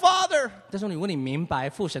God the Father 但是如果你明白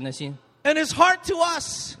父神的心， and His heart to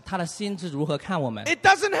us, 他的心是如何看我们， it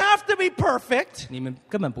doesn't have to be perfect, 你们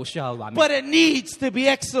根本不需要完美， but it needs to be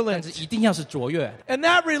但 excellent. 是一定要是卓越。 And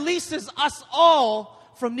that releases us all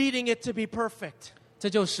from needing it to be perfect. 这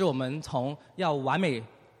就使我们从要完美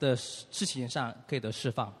的事情上可以得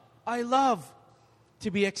释放。 I love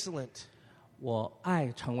to be excellent 我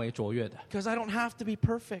爱成为卓越的， because I don't have to be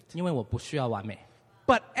perfect. 因为我不需要完美。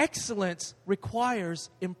 But excellence requires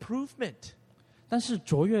improvement. 但是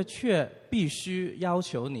卓越却必须要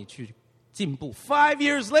求你去进步。 5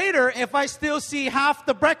 years later, if I still see half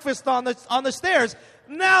the breakfast on the stairs,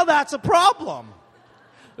 now that's a problem.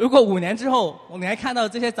 如果5年之后，你还看到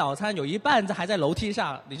这些早餐有一半还在楼梯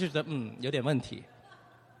上，你就觉得有点问题。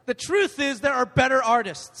 The truth is there are better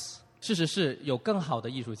artists. 事实是有更好的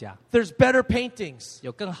艺术家， There's better paintings.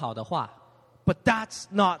 有更好的画， But that's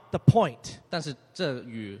not the point. 但是这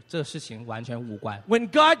与这事情完全无关。 When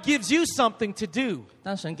God gives you something to do,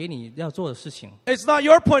 当神给你要做的事情， it's not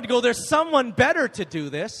your point to go, there's someone better to do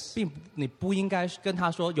this. 你不应该跟他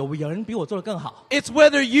说有人比我做的更好。 It's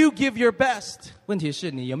whether you give your best. 问题是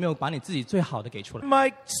你有没有把你自己最好的给出来？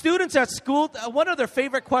 My students at school, one of their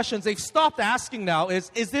favorite questions they've stopped asking now is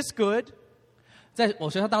this good? 在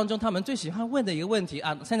我学校当中，他们最喜欢问的一个问题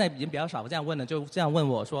现在已经比较少这样问了，就这样问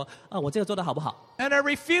我说我这个做的好不好？ And I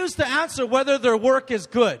refuse to answer whether their work is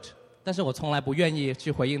good. 但是我从来不愿意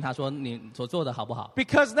去回应他说你所做的好不好，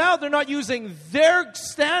 Because now they're not using their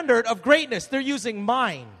standard of greatness, they're using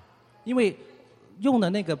mine. 因为用的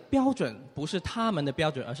那个标准不是他们的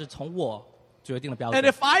标准，而是从我决定的标 And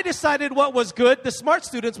准。 if I decided what was good, the smart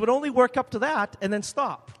students would only work up to that and then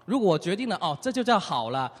stop. 如果我决定了这就叫好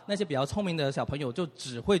了，那些比较聪明的小朋友就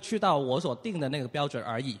只会去到我所定的那个标准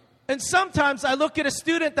而已。And sometimes I look at a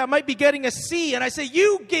student that might be getting a C and I say,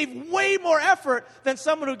 you gave way more effort than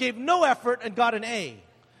someone who gave no effort and got an A.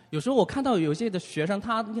 有时候我看到有些的学生，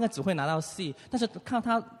他应该只会拿到 C， 但是看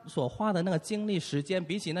他所花的那个精力时间，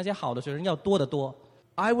比起那些好的学生要多得多。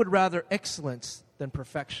I would rather excellence than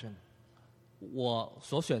perfection. 我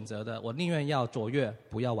所选择的，我宁愿要卓越，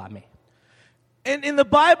不要完美。And in the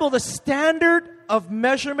Bible, the standard of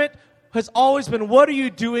measurement has always been, what are you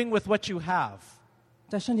doing with what you have?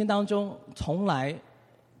 在圣经当中，从来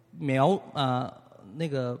那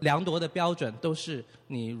个量度的标准都是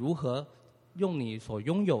你如何用你所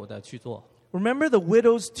拥有的去做。Remember the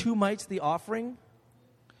widow's 2 mites, the offering?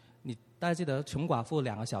 你大家记得穷寡妇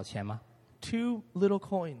2个小钱吗？ 2 little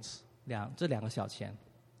coins. 这2个小钱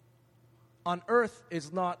On earth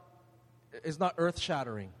is not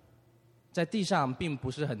earth-shattering. 在地上并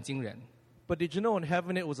不是很惊人， But did you know in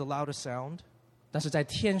heaven it was a loudest sound? 但是在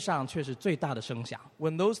天上却是最大的声响。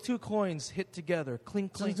 When those 2 coins hit together, clink,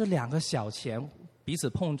 这 clink, 2个小钱彼此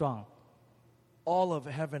碰撞， all of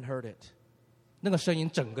heaven heard it. 那个声音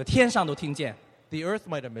整个天上都听见， The earth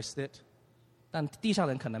might have missed it, 但地上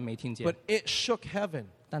人可能没听见 but，it shook heaven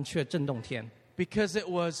但却震动天， because it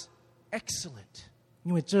was excellent.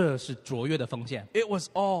 因为这是卓越的奉献， It was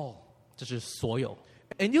all. 这是所有。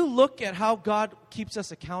 And you look at how God keeps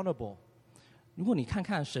us accountable. 如果你看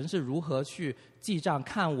看神是如何去记账，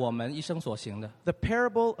看我们一生所行的， The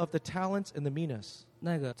parable of the talents and the minas.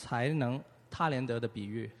 那个才能他连得的比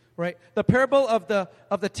喻， Right? The parable of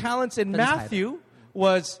the talents in 分财的。 Matthew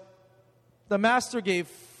was the master gave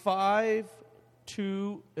 5,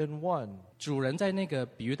 2, and 1. 主人在那个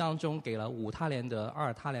比喻当中给了5他连得、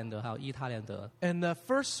2他连得，还有1他连得。 And the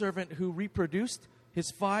first servant who reproduced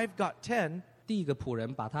his 5 got 10. 第一个仆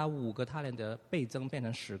人把他5个他连得倍增变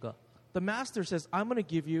成10个。 The master says, I'm going to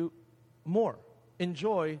give you more.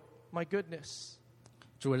 Enjoy my goodness.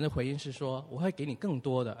 主人的回应是说：“我会给你更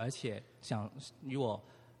多的，而且想与我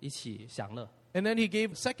一起享乐。” And then he gave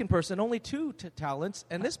the second person only 2 talents,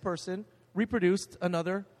 and this person reproduced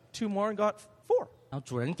another 2 more and got 4. 然后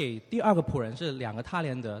主人给第2个仆人是2个他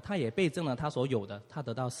连得，他也倍增了他所有的，他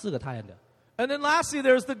得到4个他连得。 And then lastly,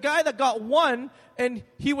 there's the guy that got 1, and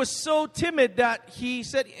he was so timid that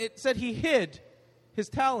it said he hid his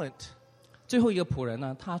talent. 最后一个仆人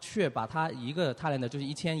呢，他却把他1个他连得，就是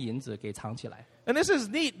1000银子给藏起来。 And this is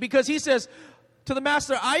neat because he says to the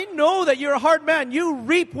master, I know that you're a hard man. You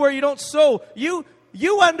reap where you don't sow. You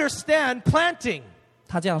understand planting.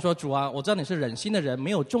 他这样说：“主啊，我知道你是忍心的人，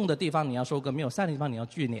没有种的地方你要收割，没有散的地方你要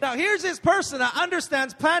聚敛。” Now here's this person that understands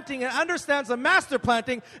planting and understands the master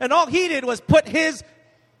planting, and all he did was put his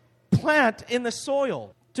plant in the soil.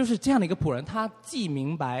 就是这样的一个仆人，他既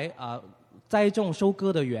明白栽种收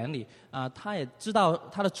割的原理他也知道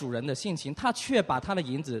他的主人的性情，他却把他的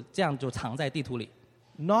银子这样就藏在地土里。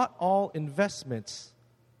 Not all investments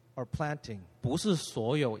are planting. 不是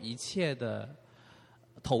所有一切的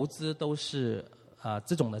投资都是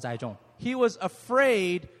这种的栽种。 He was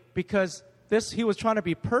afraid because he was trying to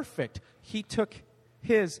be perfect. He took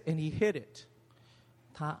his and he hid it.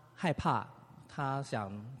 他害怕，他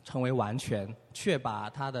想成为完全，却把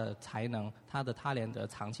他的才能、他的他连得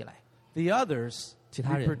藏起来。 The others 其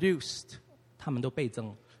他人 reproduced. 他们都倍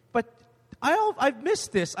增。 But I've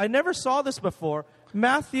missed this. I never saw this before.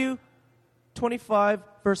 Matthew 25,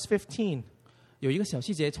 verse 15. 有一个小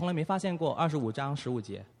细节从来没发现过，25章15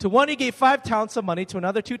节。 To one he gave 5 talents of money, to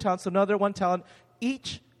another 2 talents, to another 1 talent,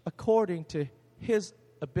 each according to his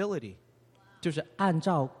ability. 就是按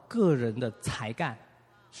照个人的才干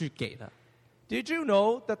去给的。 Did you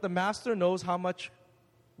know that the master knows how much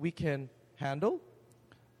we can handle?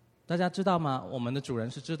 大家知道吗？我们的主人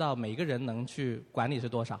是知道每个人能去管理是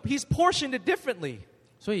多少， He's portioned it differently.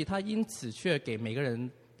 所以他因此却给每个人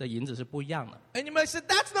的银子是不一样的。 And you might say,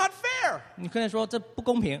 that's not fair. 你可能说这不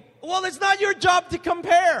公平， Well, it's not your job to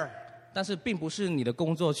compare. 但是并不是你的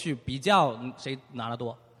工作去比较谁拿得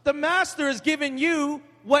多。 The master has given you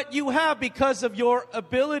what you have because of your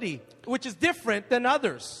ability, which is different than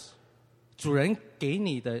others. 主人给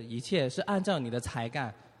你的一切是按照你的才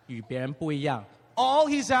干，与别人不一样。 All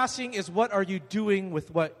he's asking is, what are you doing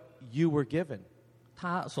with what you were given?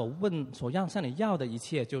 他所向你要的一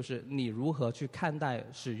切，就是你如何去看待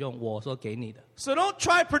使用我所给你的。 So don't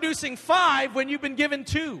try producing 5 when you've been given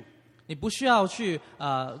 2. 你不需要去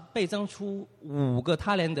倍增出5个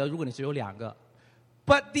他连得，如果你只有2个。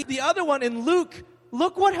 But the other one in Luke,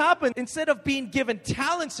 look what happened. Instead of being given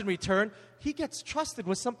talents in return, he gets trusted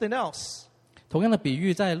with something else. 同样的比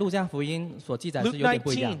喻在路加福音所记载是 Luke 有点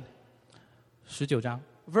不一样19.。 19章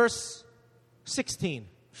Verse 16.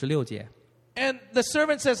 16节， And the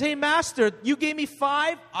servant says, hey, master, you gave me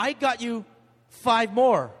 5. I got you 5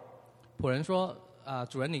 more. 仆人说，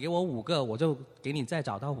主人你给我5个，我就给你再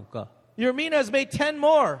找到5个， Your mina has made 10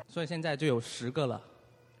 more. 所以现在就有10个了。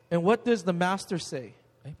 And what does the master say?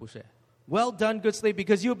 哎，不是， Well done, good slave,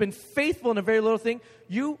 because you have been faithful in a very little thing.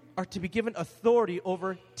 You are to be given authority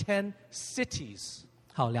over 10 cities.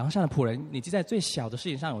 好，良善的仆人，你既在最小的事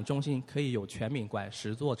情上有忠心，可以有权柄管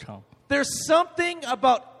10座城。 There's something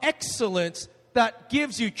about excellence that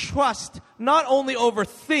gives you trust, not only over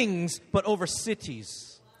things, but over cities.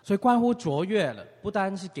 所以关乎卓越了，不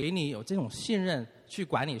单是给你有这种信任去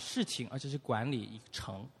管理事情，而且是管理一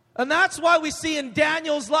城。 And that's why we see in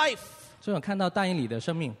Daniel's life, 所以我看到但以理的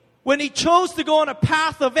生命， when he chose to go on a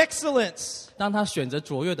path of excellence, 当他选择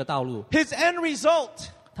卓越的道路， his end result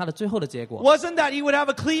他的最后的结果， wasn't that he would have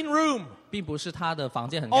a clean room, 并不是他的房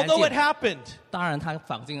间很干 although it 净， happened. 当然他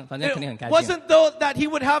房间肯定 It 很干净， wasn't though that he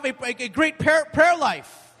would have a great prayer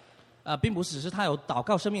life, 并不只是他有祷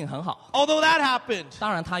告生命很好， although that happened.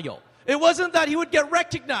 当然他有， It wasn't that he would get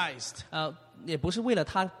recognized. 也不是为了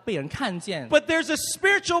他被人看见， But there's a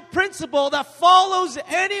spiritual principle that follows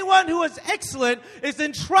anyone who is excellent is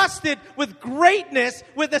entrusted with greatness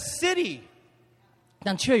with a city.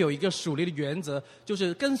 但却有一个属灵的原则，就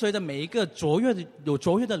是跟随着每一个有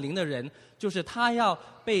卓越的灵的人，就是他要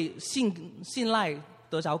被信赖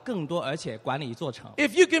得着更多，而且管理一座城。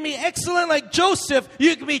 If you can be excellent like Joseph,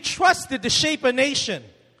 you can be trusted to shape a nation.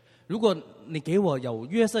 如果你给我有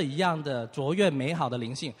约瑟一样的卓越美好的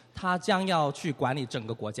灵性，他将要去管理整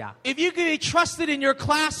个国家。 If you can be trusted in your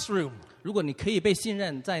classroom, 如果你可以被信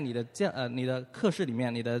任在你的课室里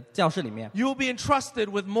面、你的教室里面， you will be entrusted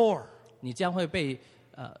with more. 你将会被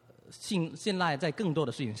信赖在更多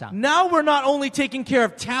的事情上。 Now we're not only taking care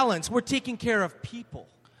of talents, we're taking care of people.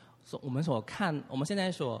 我们现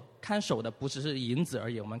在所看守的不只是银子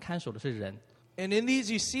而已，我们看守的是人。 And in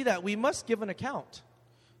these you see that we must give an account.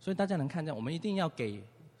 所以大家能看见，我们一定要给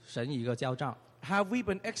神一个交账。 Have we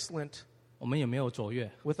been excellent 我们有没有卓越？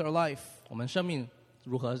 with our life? 我们生命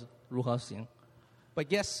如何行？ But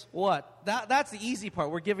guess what? That's the easy part.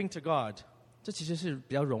 We're giving to God. 这其实是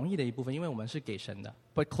比较容易的一部分，因为我们是给神的，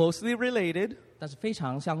 But closely related, 但是非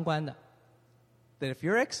常相关的。 that if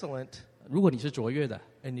you're excellent 如果你是卓越的，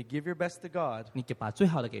 and you give your best to God, 你把最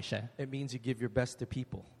好的给神， it means you give your best to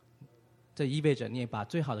people. 这意味着你也把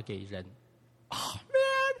最好的给人。 Oh,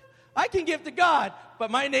 man, I can give to God, but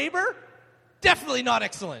my neighbor, definitely not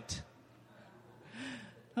excellent.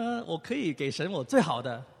 我可以给神我最好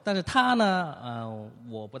的，但是他呢，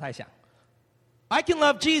我不太想。 I can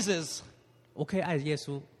love Jesus, 我可以爱耶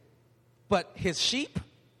稣， but his sheep?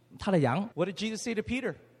 他的羊， What did Jesus say to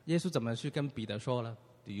Peter? 耶稣怎么去跟彼得说了？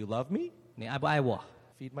 Do you love me? 你爱不爱我？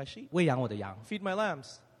 Feed my sheep. 喂养我的羊， Feed my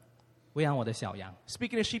lambs. 喂养我的小羊。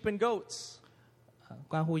 Speaking of sheep and goats,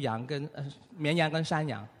 关乎绵羊跟山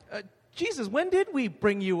羊。 Jesus, when did we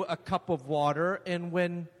bring you a cup of water and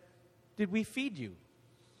when did we feed you?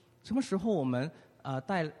 什么时候我们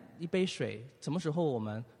带一杯水？什么时候我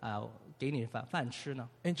们给你饭吃呢？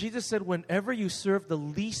 And Jesus said, whenever you serve the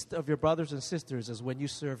least of your brothers and sisters is when you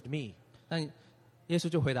served me. 但耶稣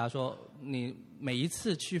就回答说：“你每一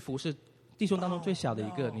次去服侍弟兄当中最小的一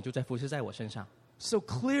个，你就在服侍在我身上。” So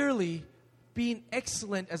clearly, being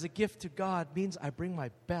excellent as a gift to God means I bring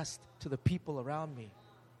my best to the people around me.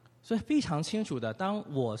 所以非常清楚的，当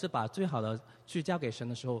我是把最好的去交给神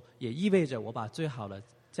的时候，也意味着我把最好的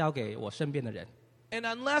交给我身边的人。 And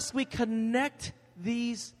unless we connect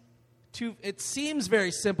these two, it seems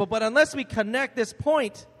very simple, but unless we connect this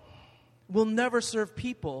point, we'll never serve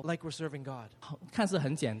people like we're serving God. 看似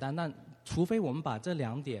很简单，但除非我们把这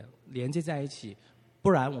2点连接在一起，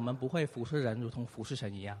不然我们不会服侍人如同服侍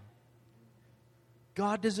神一样。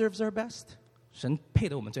 God deserves our best. 神配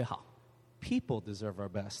得我们最好， People deserve our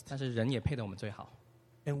best. 但是人也配得我们最好。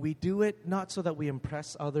 And we do it not so that we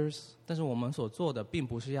impress others, 但是我们所做的，并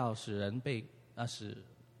不是要使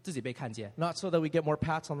自己被看见。 not so that we get more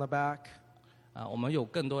pats on the back. 我们有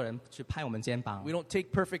更多人去拍我们肩膀 We。don't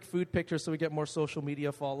take perfect food pictures so we get more social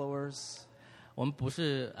media followers. 我们不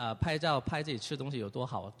是拍照拍自己吃东西有多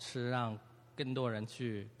好吃，让更多人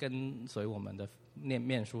去跟随我们的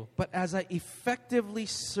面书。 But as I effectively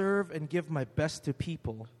serve and give my best to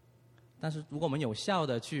people, 但是如果我们有效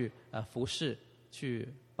的去服侍、去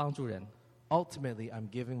帮助人， ultimately I'm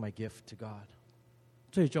giving my gift to God.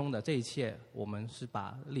 最终的这一切，我们是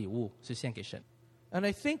把礼物是献给神。 And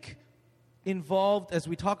I think involved as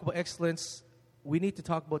we talk about excellence, we need to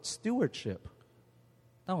talk about stewardship.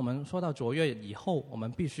 当我们说到卓越以后，我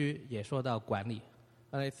们必须也说到管理。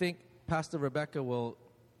 And I think Pastor Rebecca will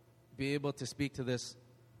be able to speak to this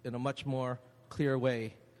in a much more clear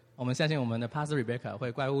way. 我们相信我们的 Pastor Rebecca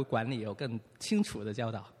会关于管理有更清楚的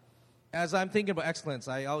教导。As I'm thinking about excellence,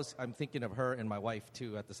 I'm thinking of her and my wife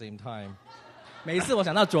too at the same time. 每一次我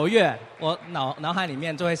想到卓越，我脑海里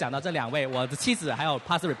面就会想到这两位，我的妻子还有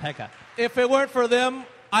Pastor Rebecca。If it weren't for them,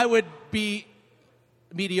 I would be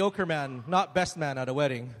mediocre man, not best man at a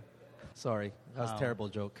wedding. Sorry, that was a terrible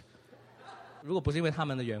joke. 如果不是因为他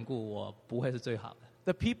们的缘故，我不会是最好的。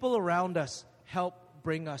The people around us help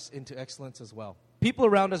bring us into excellence as well. People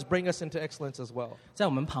around us bring us into excellence as well. 在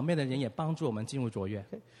我们旁边的人也帮助我们进入卓越。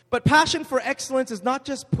But passion for excellence is not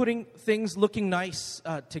just putting things looking nice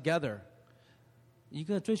together. 一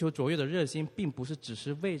个追求卓越的热心，并不是只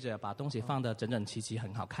是为着把东西放得整整齐齐、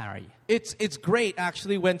很好看而已。It's great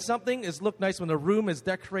actually when something is looked nice, when the room is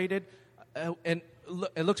decorated and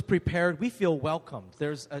it looks prepared. We feel welcomed.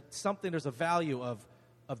 There's a value of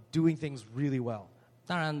doing things really well.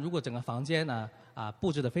 当然，如果整个房间呢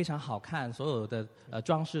布置得非常好看，所有的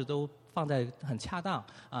装饰都放在很恰当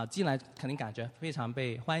进来肯定感觉非常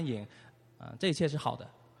被欢迎这一切是好的。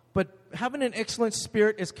But having an excellent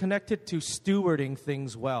spirit is connected to stewarding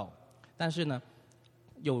things well. 但是呢，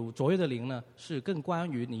有卓越的灵呢，是更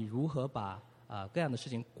关于你如何把各样的事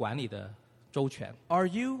情管理的周全。Are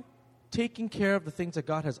you taking care of the things that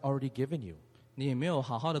God has already given you? 你有没有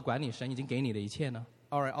好好的管理神已经给你的一切呢？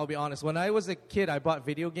 All right, I'll be honest. When I was a kid, I bought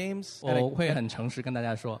video games. 我会很诚实跟大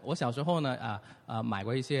家说，我小时候呢买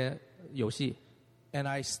过一些游戏 And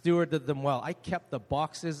I stewarded them well. I kept the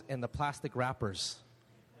boxes and the plastic wrappers.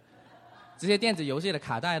 这些电子游戏的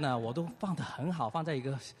卡带呢，我都放得很好，放在一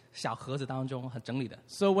个小盒子当中，很整理的。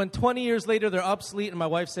So when 20 years later they're obsolete and my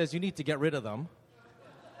wife says, you need to get rid of them.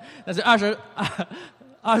 但是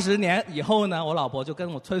20年以后呢，我老婆就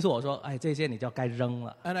跟我催促我说：“哎，这些你就该扔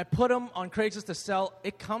了。” And I put them on Craigslist to sell.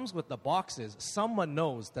 It comes with the boxes. Someone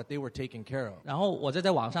knows that they were taken care of. 然后我就在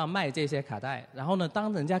网上卖这些卡带。然后呢，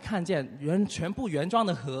当人家看见全部原装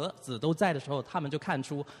的盒子都在的时候，他们就看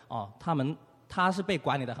出他是被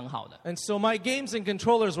管理得很好的。And so my games and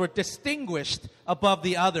controllers were distinguished above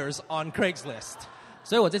the others on Craigslist.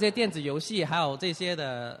 所以我这些电子游戏还有这些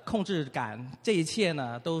的控制感，这一切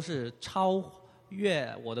呢都是超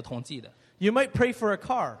越我的统计的。You might pray for a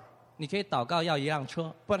car. 你可以祷告要一辆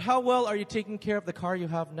车， But how well are you taking care of the car you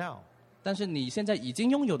have now? 但是你现在已经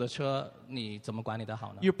拥有的车，你怎么管理得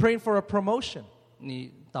好呢？ You're praying for a promotion.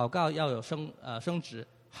 你祷告要有升职，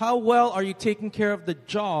 How well are you taking care of the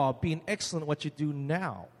job, being excellent at what you do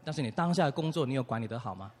now? 但是你当下的工作你有管理得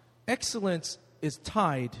好吗？ Excellence is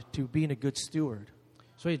tied to being a good steward.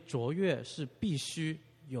 所以卓越是必须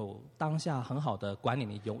有当下很好的管理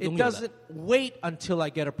你拥 It 有的。 doesn't wait until I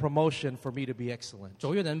get a promotion for me to be excellent.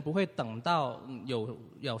 卓越的人不会等到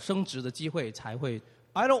有升职的机会才会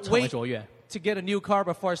I don't 成为 wait 卓越。 to get a new car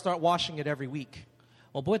before I start washing it every week.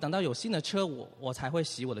 我不会等到有新的车，我才会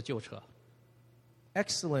洗我的旧车。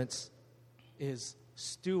 Excellence is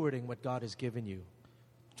stewarding what God has given you.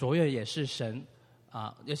 卓越也是神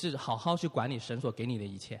也是好好去管理神所给你的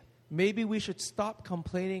一切。 Maybe we should stop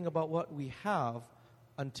complaining about what we have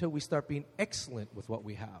until we start being excellent with what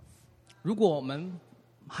we have. 如果我们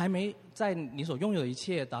还没在你所拥有的一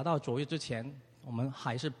切达到卓越之前，我们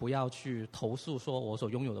还是不要去投诉说我所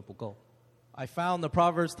拥有的不够。 I found the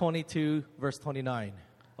Proverbs 22, verse 29.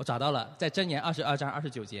 我找到了，在箴言22章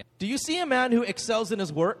29节， Do you see a man who excels in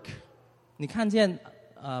his work? 你看见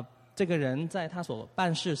这个人在他所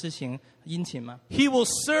办事事情殷勤吗？ He will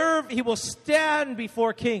serve, he will stand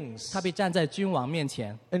before kings, 他必站在君王面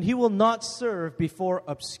前， and he will not serve before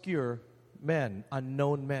obscure men,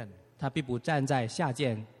 unknown men. 他必不站在下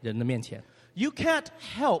贱人的面前。 You can't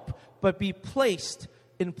help but be placed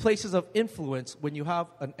in places of influence when you have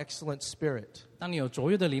an excellent spirit. 当你有卓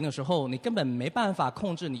越的灵的时候，你根本没办法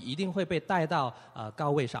控制，你一定会被带到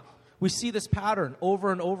高位上。 We see this pattern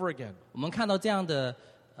over and over again. 我们看到这样的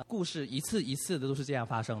故事一次一次的都是这样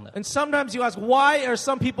发生的。 And sometimes you ask, why are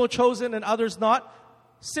some people chosen and others not?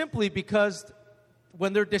 Simply because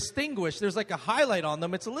when they're distinguished, there's like a highlight on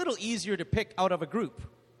them. It's a little easier to pick out of a group.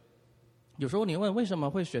 有时候你问为什么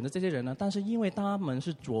会选择这些人呢？但是因为他们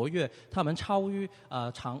是卓越，他们超于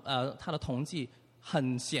他的同济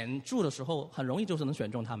很显著的时候，很容易就是能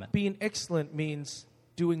选中他们。 Being excellent means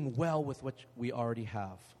doing well with what we already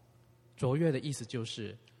have. 卓越的意思就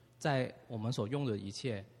是在我们所拥有的一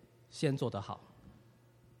切先做得好。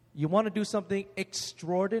 You want to do something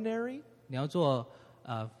extraordinary? 你要做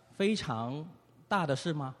非常大的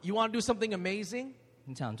事吗？ You want to do something amazing?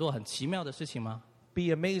 你想做很奇妙的事情吗？ Be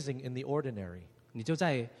amazing in the ordinary. 你就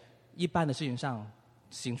在一般的事情上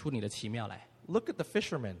行出你的奇妙来。 Look at the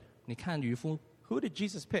fishermen. 你看渔夫， Who did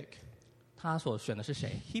Jesus pick? 他所选的是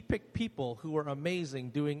谁？ He picked people who were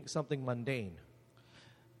amazing doing something mundane.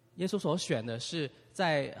 耶稣所选的是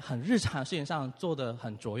在很日常事情上做得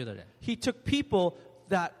很卓越的人。He took people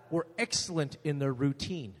that were excellent in their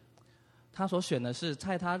routine. 他所选的是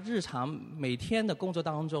在他日常每天的工作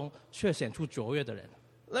当中却显出卓越的人。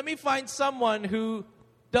Let me find someone who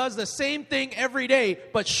does the same thing every day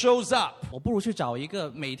but shows up. 我不如去找一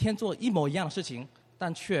个每天做一模一样的事情，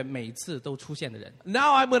但却每一次都出现的人。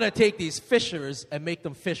 Now I'm going to take these fishers and make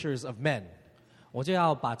them fishers of men. 我就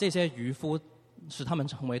要把这些渔夫使他们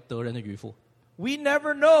成为得人的渔夫。We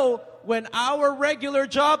never know when our regular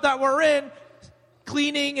job that we're in,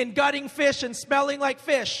 cleaning and gutting fish and smelling like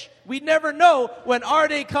fish, we never know when our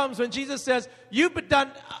day comes when Jesus says, you've done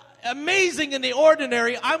amazing in the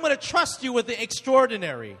ordinary, I'm going to trust you with the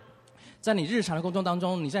extraordinary. 在你日常的工作当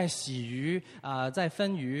中，你在洗鱼在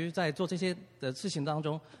分鱼，在做这些的事情当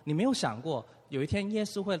中，你没有想过有一天耶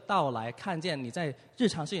稣会到来，看见你在日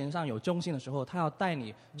常事情上有忠心的时候，他要带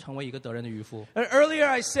你成为一个得人的渔夫。 And earlier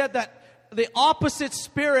I said that the opposite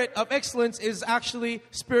spirit of excellence is actually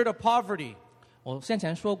spirit of poverty. 我先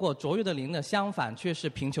前说过，卓越的灵的相反却是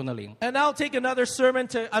贫穷的灵。 And I'll take another sermon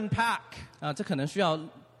to unpack. 这可能需要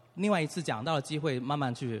另外一次讲到的机会，慢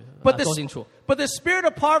慢去 But 说清楚。 the spirit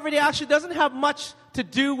of poverty actually doesn't have much to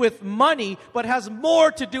do with money, but has more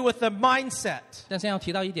to do with the mindset. 但先要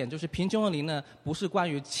提到一点，就是贫穷的灵呢，不是关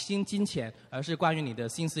于金钱，而是关于你的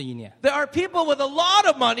心思意念。 There are people with a lot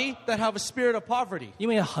of money that have a spirit of poverty. 因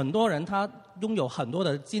为很多人他拥有很多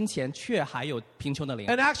的金钱，却还有贫穷的灵。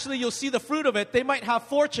 And actually, you'll see the fruit of it. They might have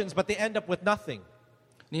fortunes, but they end up with nothing.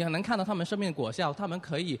 你很能看到他们生命的果效，他们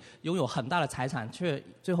可以拥有很大的财产，却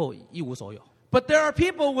最后一无所有。 But there are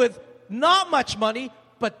people with not much money,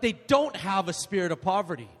 but they don't have a spirit of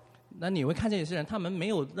poverty. 那你会看见有些人，他们没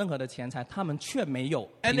有任何的钱财，他们却没有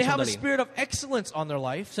And 贫 they 穷 have 的 a 灵， spirit of excellence on their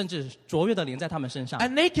life. 甚至卓越的灵在他们身上。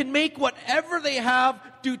 And they can make whatever they have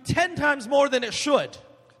do 10 times more than it should.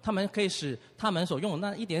 他们可以使他们所用的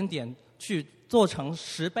那一点点去做成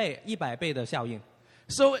10倍、100倍的效应。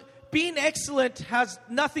 So being excellent has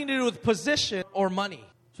nothing to do with position or money.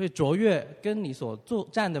 所以卓越跟你所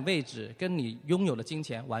站的位置，跟你拥有的金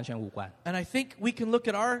钱完全无关。 And I think we can look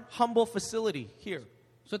at our humble facility here.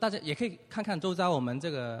 所以大家也可以看看周遭我们这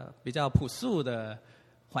个比较朴素的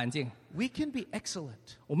环境， We can be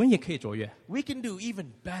excellent. 我们也可以卓越， We can do even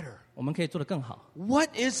better. 我们可以做得更好。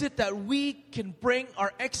 What is it that we can bring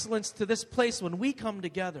our excellence to this place when we come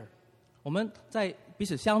together? 我们在彼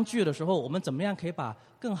此相聚的时候，我们怎么样可以把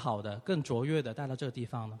更好的、更卓越的带到这个地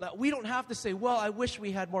方呢？ That we don't have to say, well, I wish we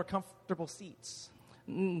had more comfortable seats.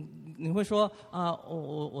 你会说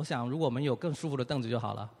我想如果我们有更舒服的凳子就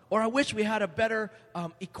好了， Or I wish we had a better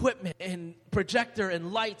equipment and projector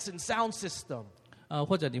and lights and sound system.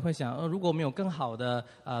 或者你会想，如果我们有更好的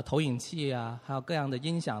投影器啊，还有各样的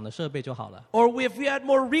音响的设备就好了。 Or if we had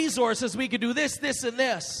more resources, we could do this, this, and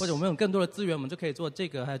this. 或者我们有更多的资源，我们就可以做这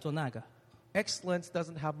个还有做那个。 Excellence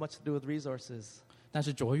doesn't have much to do with resources. 但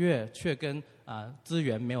是卓越却跟资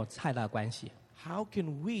源没有太大关系。 How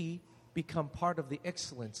can we become part of the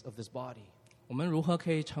excellence of this body? 我们如何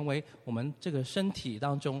可以成为我们这个身体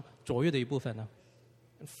当中卓越的一部分呢？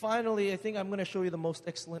 And finally, I think I'm going to show you the most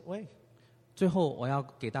excellent way. 最后，我要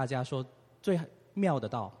给大家说最妙的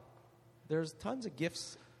道。 There's tons of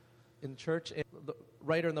gifts in church. And the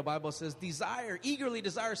writer in the Bible says, eagerly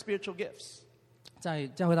desire spiritual gifts. 在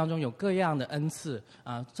教会当中有各样的恩赐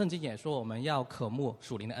圣经也说我们要渴慕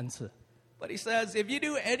属灵的恩赐。 But he says, if you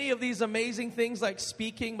do any of these amazing things like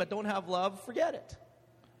speaking but don't have love, forget it.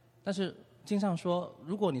 但是经上说，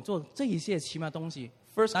如果你做这一切奇妙的东西，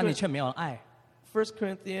 First 但你却没有爱。 1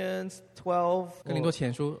 Corinthians 12. 哥林多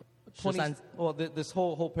前书 20, 13 well, this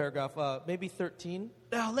whole paragraph, maybe 13.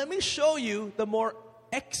 Now, let me show you the more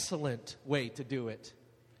excellent way to do it.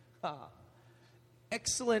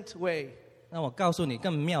 Excellent way. 那我告诉你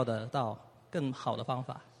更妙的道，更好的方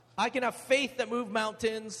法。 I can have faith that moves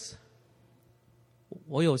mountains.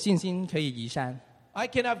 我有信心可以移山， I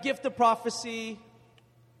can have gift of prophecy.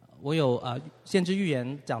 我有先知预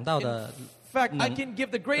言讲到的 In fact, I can give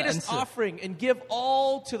the greatest offering and give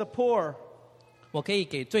all to the poor. 我可以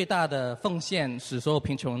给最大的奉献，使所有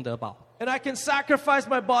贫穷人得饱。 And I can sacrifice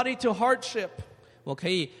my body to hardship. 我可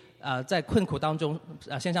以在困苦当中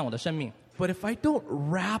献上我的生命。 But if I don't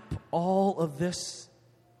wrap all of this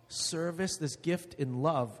service, this gift in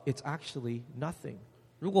love, it's actually nothing.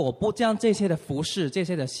 如果我不将这些的服饰、这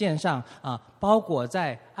些的献上包裹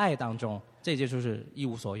在爱当中，这就是一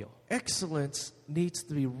无所有。 Excellence needs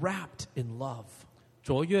to be wrapped in love.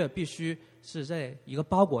 卓越必须是在一个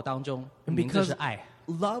包裹当中， And 名字 because 是爱，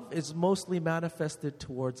 love is mostly manifested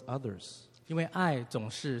towards others. 因为爱总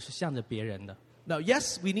是向着别人的。 Now,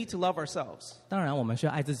 yes, we need to love ourselves. 当然，我们需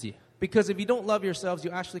要爱自己， Because if you don't love yourselves,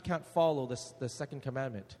 you actually can't follow the second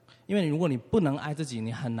commandment. 因为如果你不能爱自己，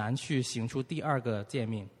你很难去行出第二个诫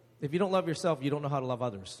命。If you don't love yourself, you don't know how to love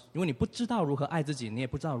others. 如果你不知道如何爱自己，你也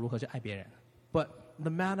不知道如何去爱别人。But the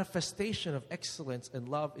manifestation of excellence and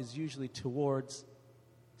love is usually towards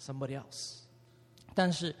somebody else.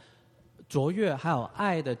 但是卓越还有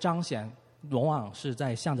爱的彰显，往往是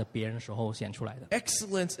在向着别人的时候显出来的。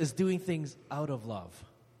Excellence is doing things out of love.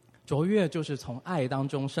 卓越就是从爱当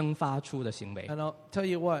中生发出的行为。 And I'll tell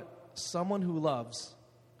you what, someone who loves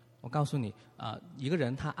我告诉你，一个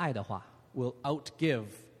人他爱的话， will outgive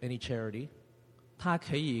any charity. 他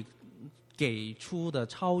可以给出的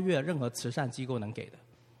超越任何慈善机构能给的。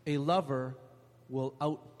 A lover will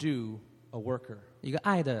outdo a worker. 一个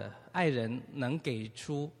爱人能给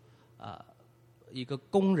出一个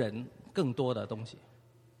工人更多的东西。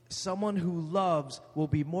 Someone who loves will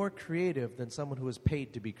be more creative than someone who is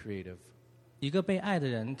paid to be creative. 一个被爱的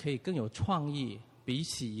人可以更有创意，比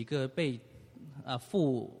起一个被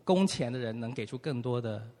付工钱的人能给出更多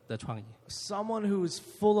的创意。 Someone who is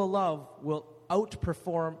full of love will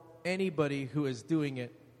outperform anybody who is doing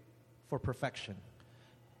it for perfection.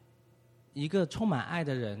 一个充满爱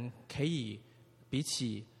的人可以比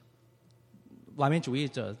起完美主义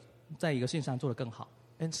者在一个事情上做得更好。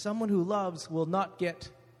 And someone who loves will not get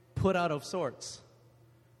put out of sorts.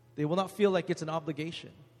 They will not feel like it's an obligation.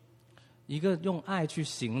 一个用爱去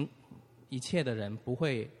行一切的人，不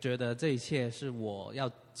会觉得这一切是我要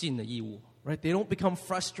尽的义务。 Right? They don't become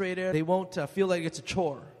frustrated. They won't feel like it's a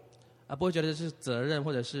chore. 不会觉得是责任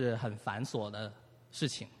或者是很繁琐的事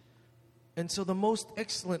情。 And so the most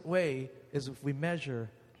excellent way is if we measure,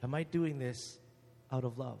 am I doing this out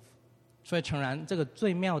of love? 所以诚然，这个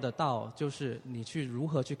最妙的道就是你去如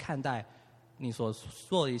何去看待你所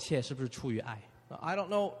做的一切是不是出于爱。 Now, I don't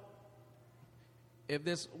know if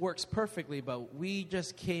this works perfectly, but we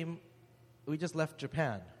just left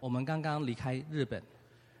Japan. 我们刚刚离开日本，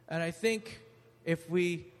 And I think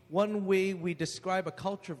one way we describe a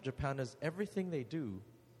culture of Japan is everything they do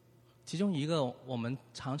其中一个我们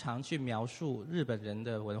常常去描述日本人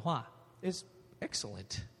的文化， is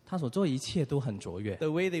excellent. 他所做的一切都很卓越。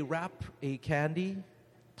 The way they wrap a candy,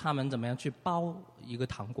 他们怎么样去包一个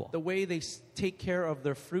糖果？ the way they take care of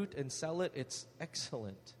their fruit and sell it, it's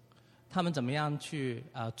excellent. 他们怎么样去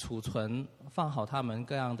储存放好他们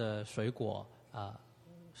各样的水果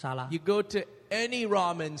沙拉？ You go to any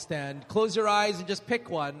ramen stand, close your eyes and just pick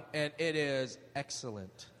one, and it is excellent.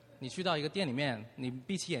 你去到一个店里面，你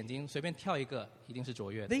闭起眼睛随便挑一个，一定是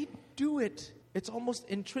卓越的。 They do it. It's almost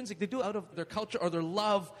intrinsic. They do it out of their culture or their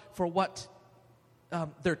love for what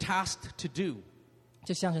they're tasked to do.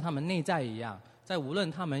 就像是他们内在一样，在无论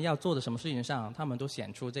他们要做的什么事情上，他们都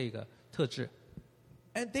显出这个特质，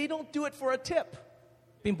 And they don't do it for a tip.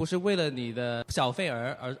 并不是为了你的小费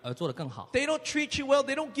而做得更好。 They don't treat you well.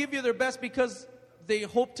 They don't give you their best because they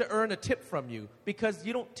hope to earn a tip from you, because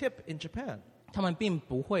you don't tip in Japan. 他们并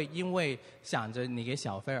不会因为想着你给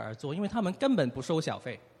小费而做，因为他们根本不收小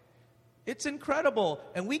费。 It's incredible,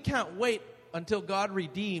 and we can't wait until God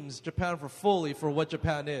redeems Japan fully for what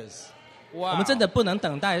Japan is. 我们真的不能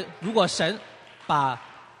等待，如果神把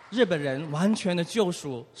日本人完全的救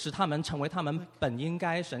赎，使他们成为他们本应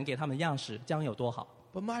该神给他们的样式，将有多好。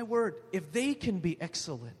 But my word, if they can be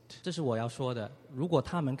excellent, 这是我要说的。如果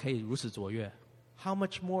他们可以如此卓越， how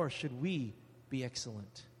much more should we be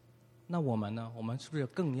excellent 那我们呢？我们是不是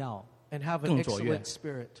更要 and have an 更卓越， excellent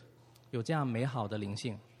spirit? 有这样美好的灵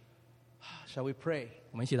性？ Shall we pray?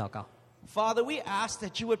 我们一起祷告。 Father, we ask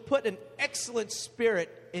that you would put an excellent spirit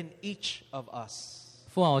in each of us.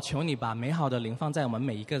 父啊，我求你把美好的灵放在我们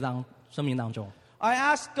每一个生命当中。 I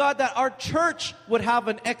ask God that our church would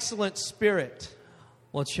have an excellent spirit.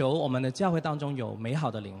 我求我们的教会当中有美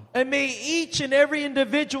好的灵， And may each and every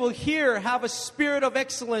individual here have a spirit of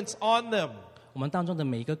excellence on them. 我们当中的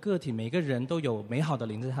每一个个体、每一个人都有美好的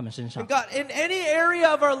灵在他们身上 And。God, in any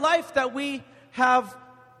area of our life that we have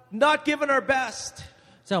not given our best,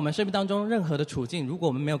 在我们生命当中任何的处境，如果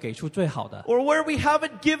我们没有给出最好的， or where we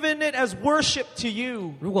haven't given it as worship to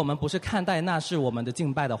you, 如果我们不是看待那是我们的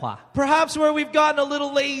敬拜的话， perhaps where we've gotten a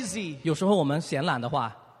little lazy 有时候我们闲懒的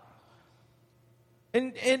话，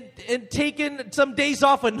 and taken some days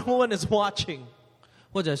off when no one is watching,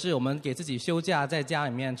 或者是我们给自己休假，在家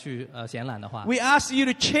里面去闲懒的话， we ask you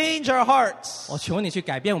to change our hearts, 我求你去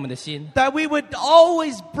改变我们的心， that we would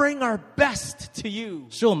always bring our best to you.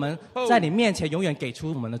 使我们在你面前永远给出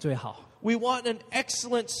我们的最好。 We want an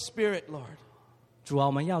excellent spirit, Lord. 主啊，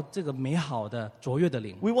我们要这个美好的卓越的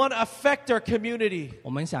灵， We want to affect our community. 我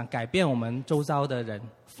们想改变我们周遭的人。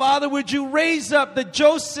 Father, would you raise up the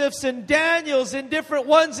Josephs and Daniels and different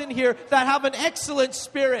ones in here that have an excellent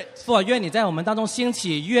spirit? 父啊，愿你在我们当中兴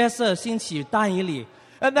起约瑟，兴起但以理，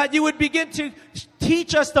 And that you would begin to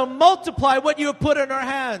teach us to multiply what you have put in our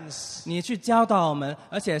hands. 你去教导我们，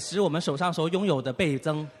而且使我们手上所拥有的倍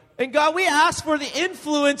增。 And God, we ask for the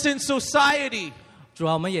influence in society. 主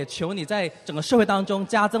啊，我们也求你在整个社会当中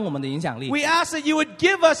加增我们的影响力。 We ask that you would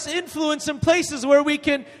give us influence in places where we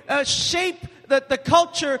can shape the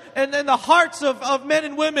culture and the hearts of men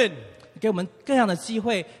and women. 给我们各样的机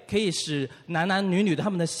会，可以使男男女女的他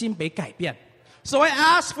们的心被改变。 So I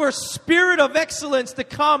ask for a spirit of excellence to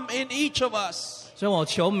come in each of us. 所以我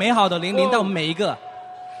求美好的灵临到我们每一个，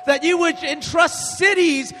 That you would entrust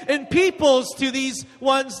cities and peoples to these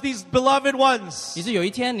ones, these beloved ones. 以致有一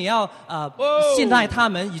天你要信赖他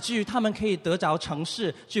们，以至于他们可以得着城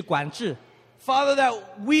市去管制。 Father, that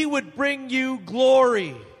we would bring you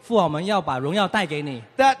glory. 父啊，我们要把荣耀带给你，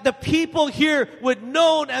 That the people here would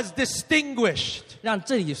known as distinguished 让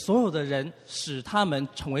这里所有的人使他们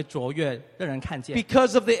成为卓越，让人看见。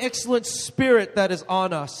 because of the excellent spirit that is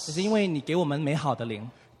on 也 us. 是因为你给我们美好的灵。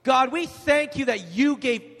 God, we thank you that you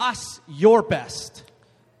gave us your best.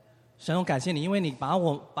 神，我感谢你，因为你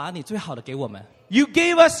把你最好的给我们， You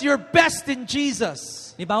gave us your best in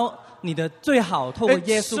Jesus. 你把你的最好透过 And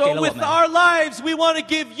耶稣给 so 了我 with 们。 our lives, we want to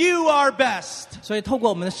give you our best 所以透过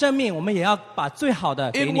我们的生命，我们也要把最好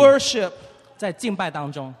的给 in 你， worship. 在敬拜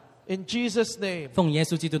当中， In Jesus' name, 奉耶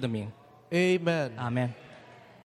稣基督的名， amen. 阿们。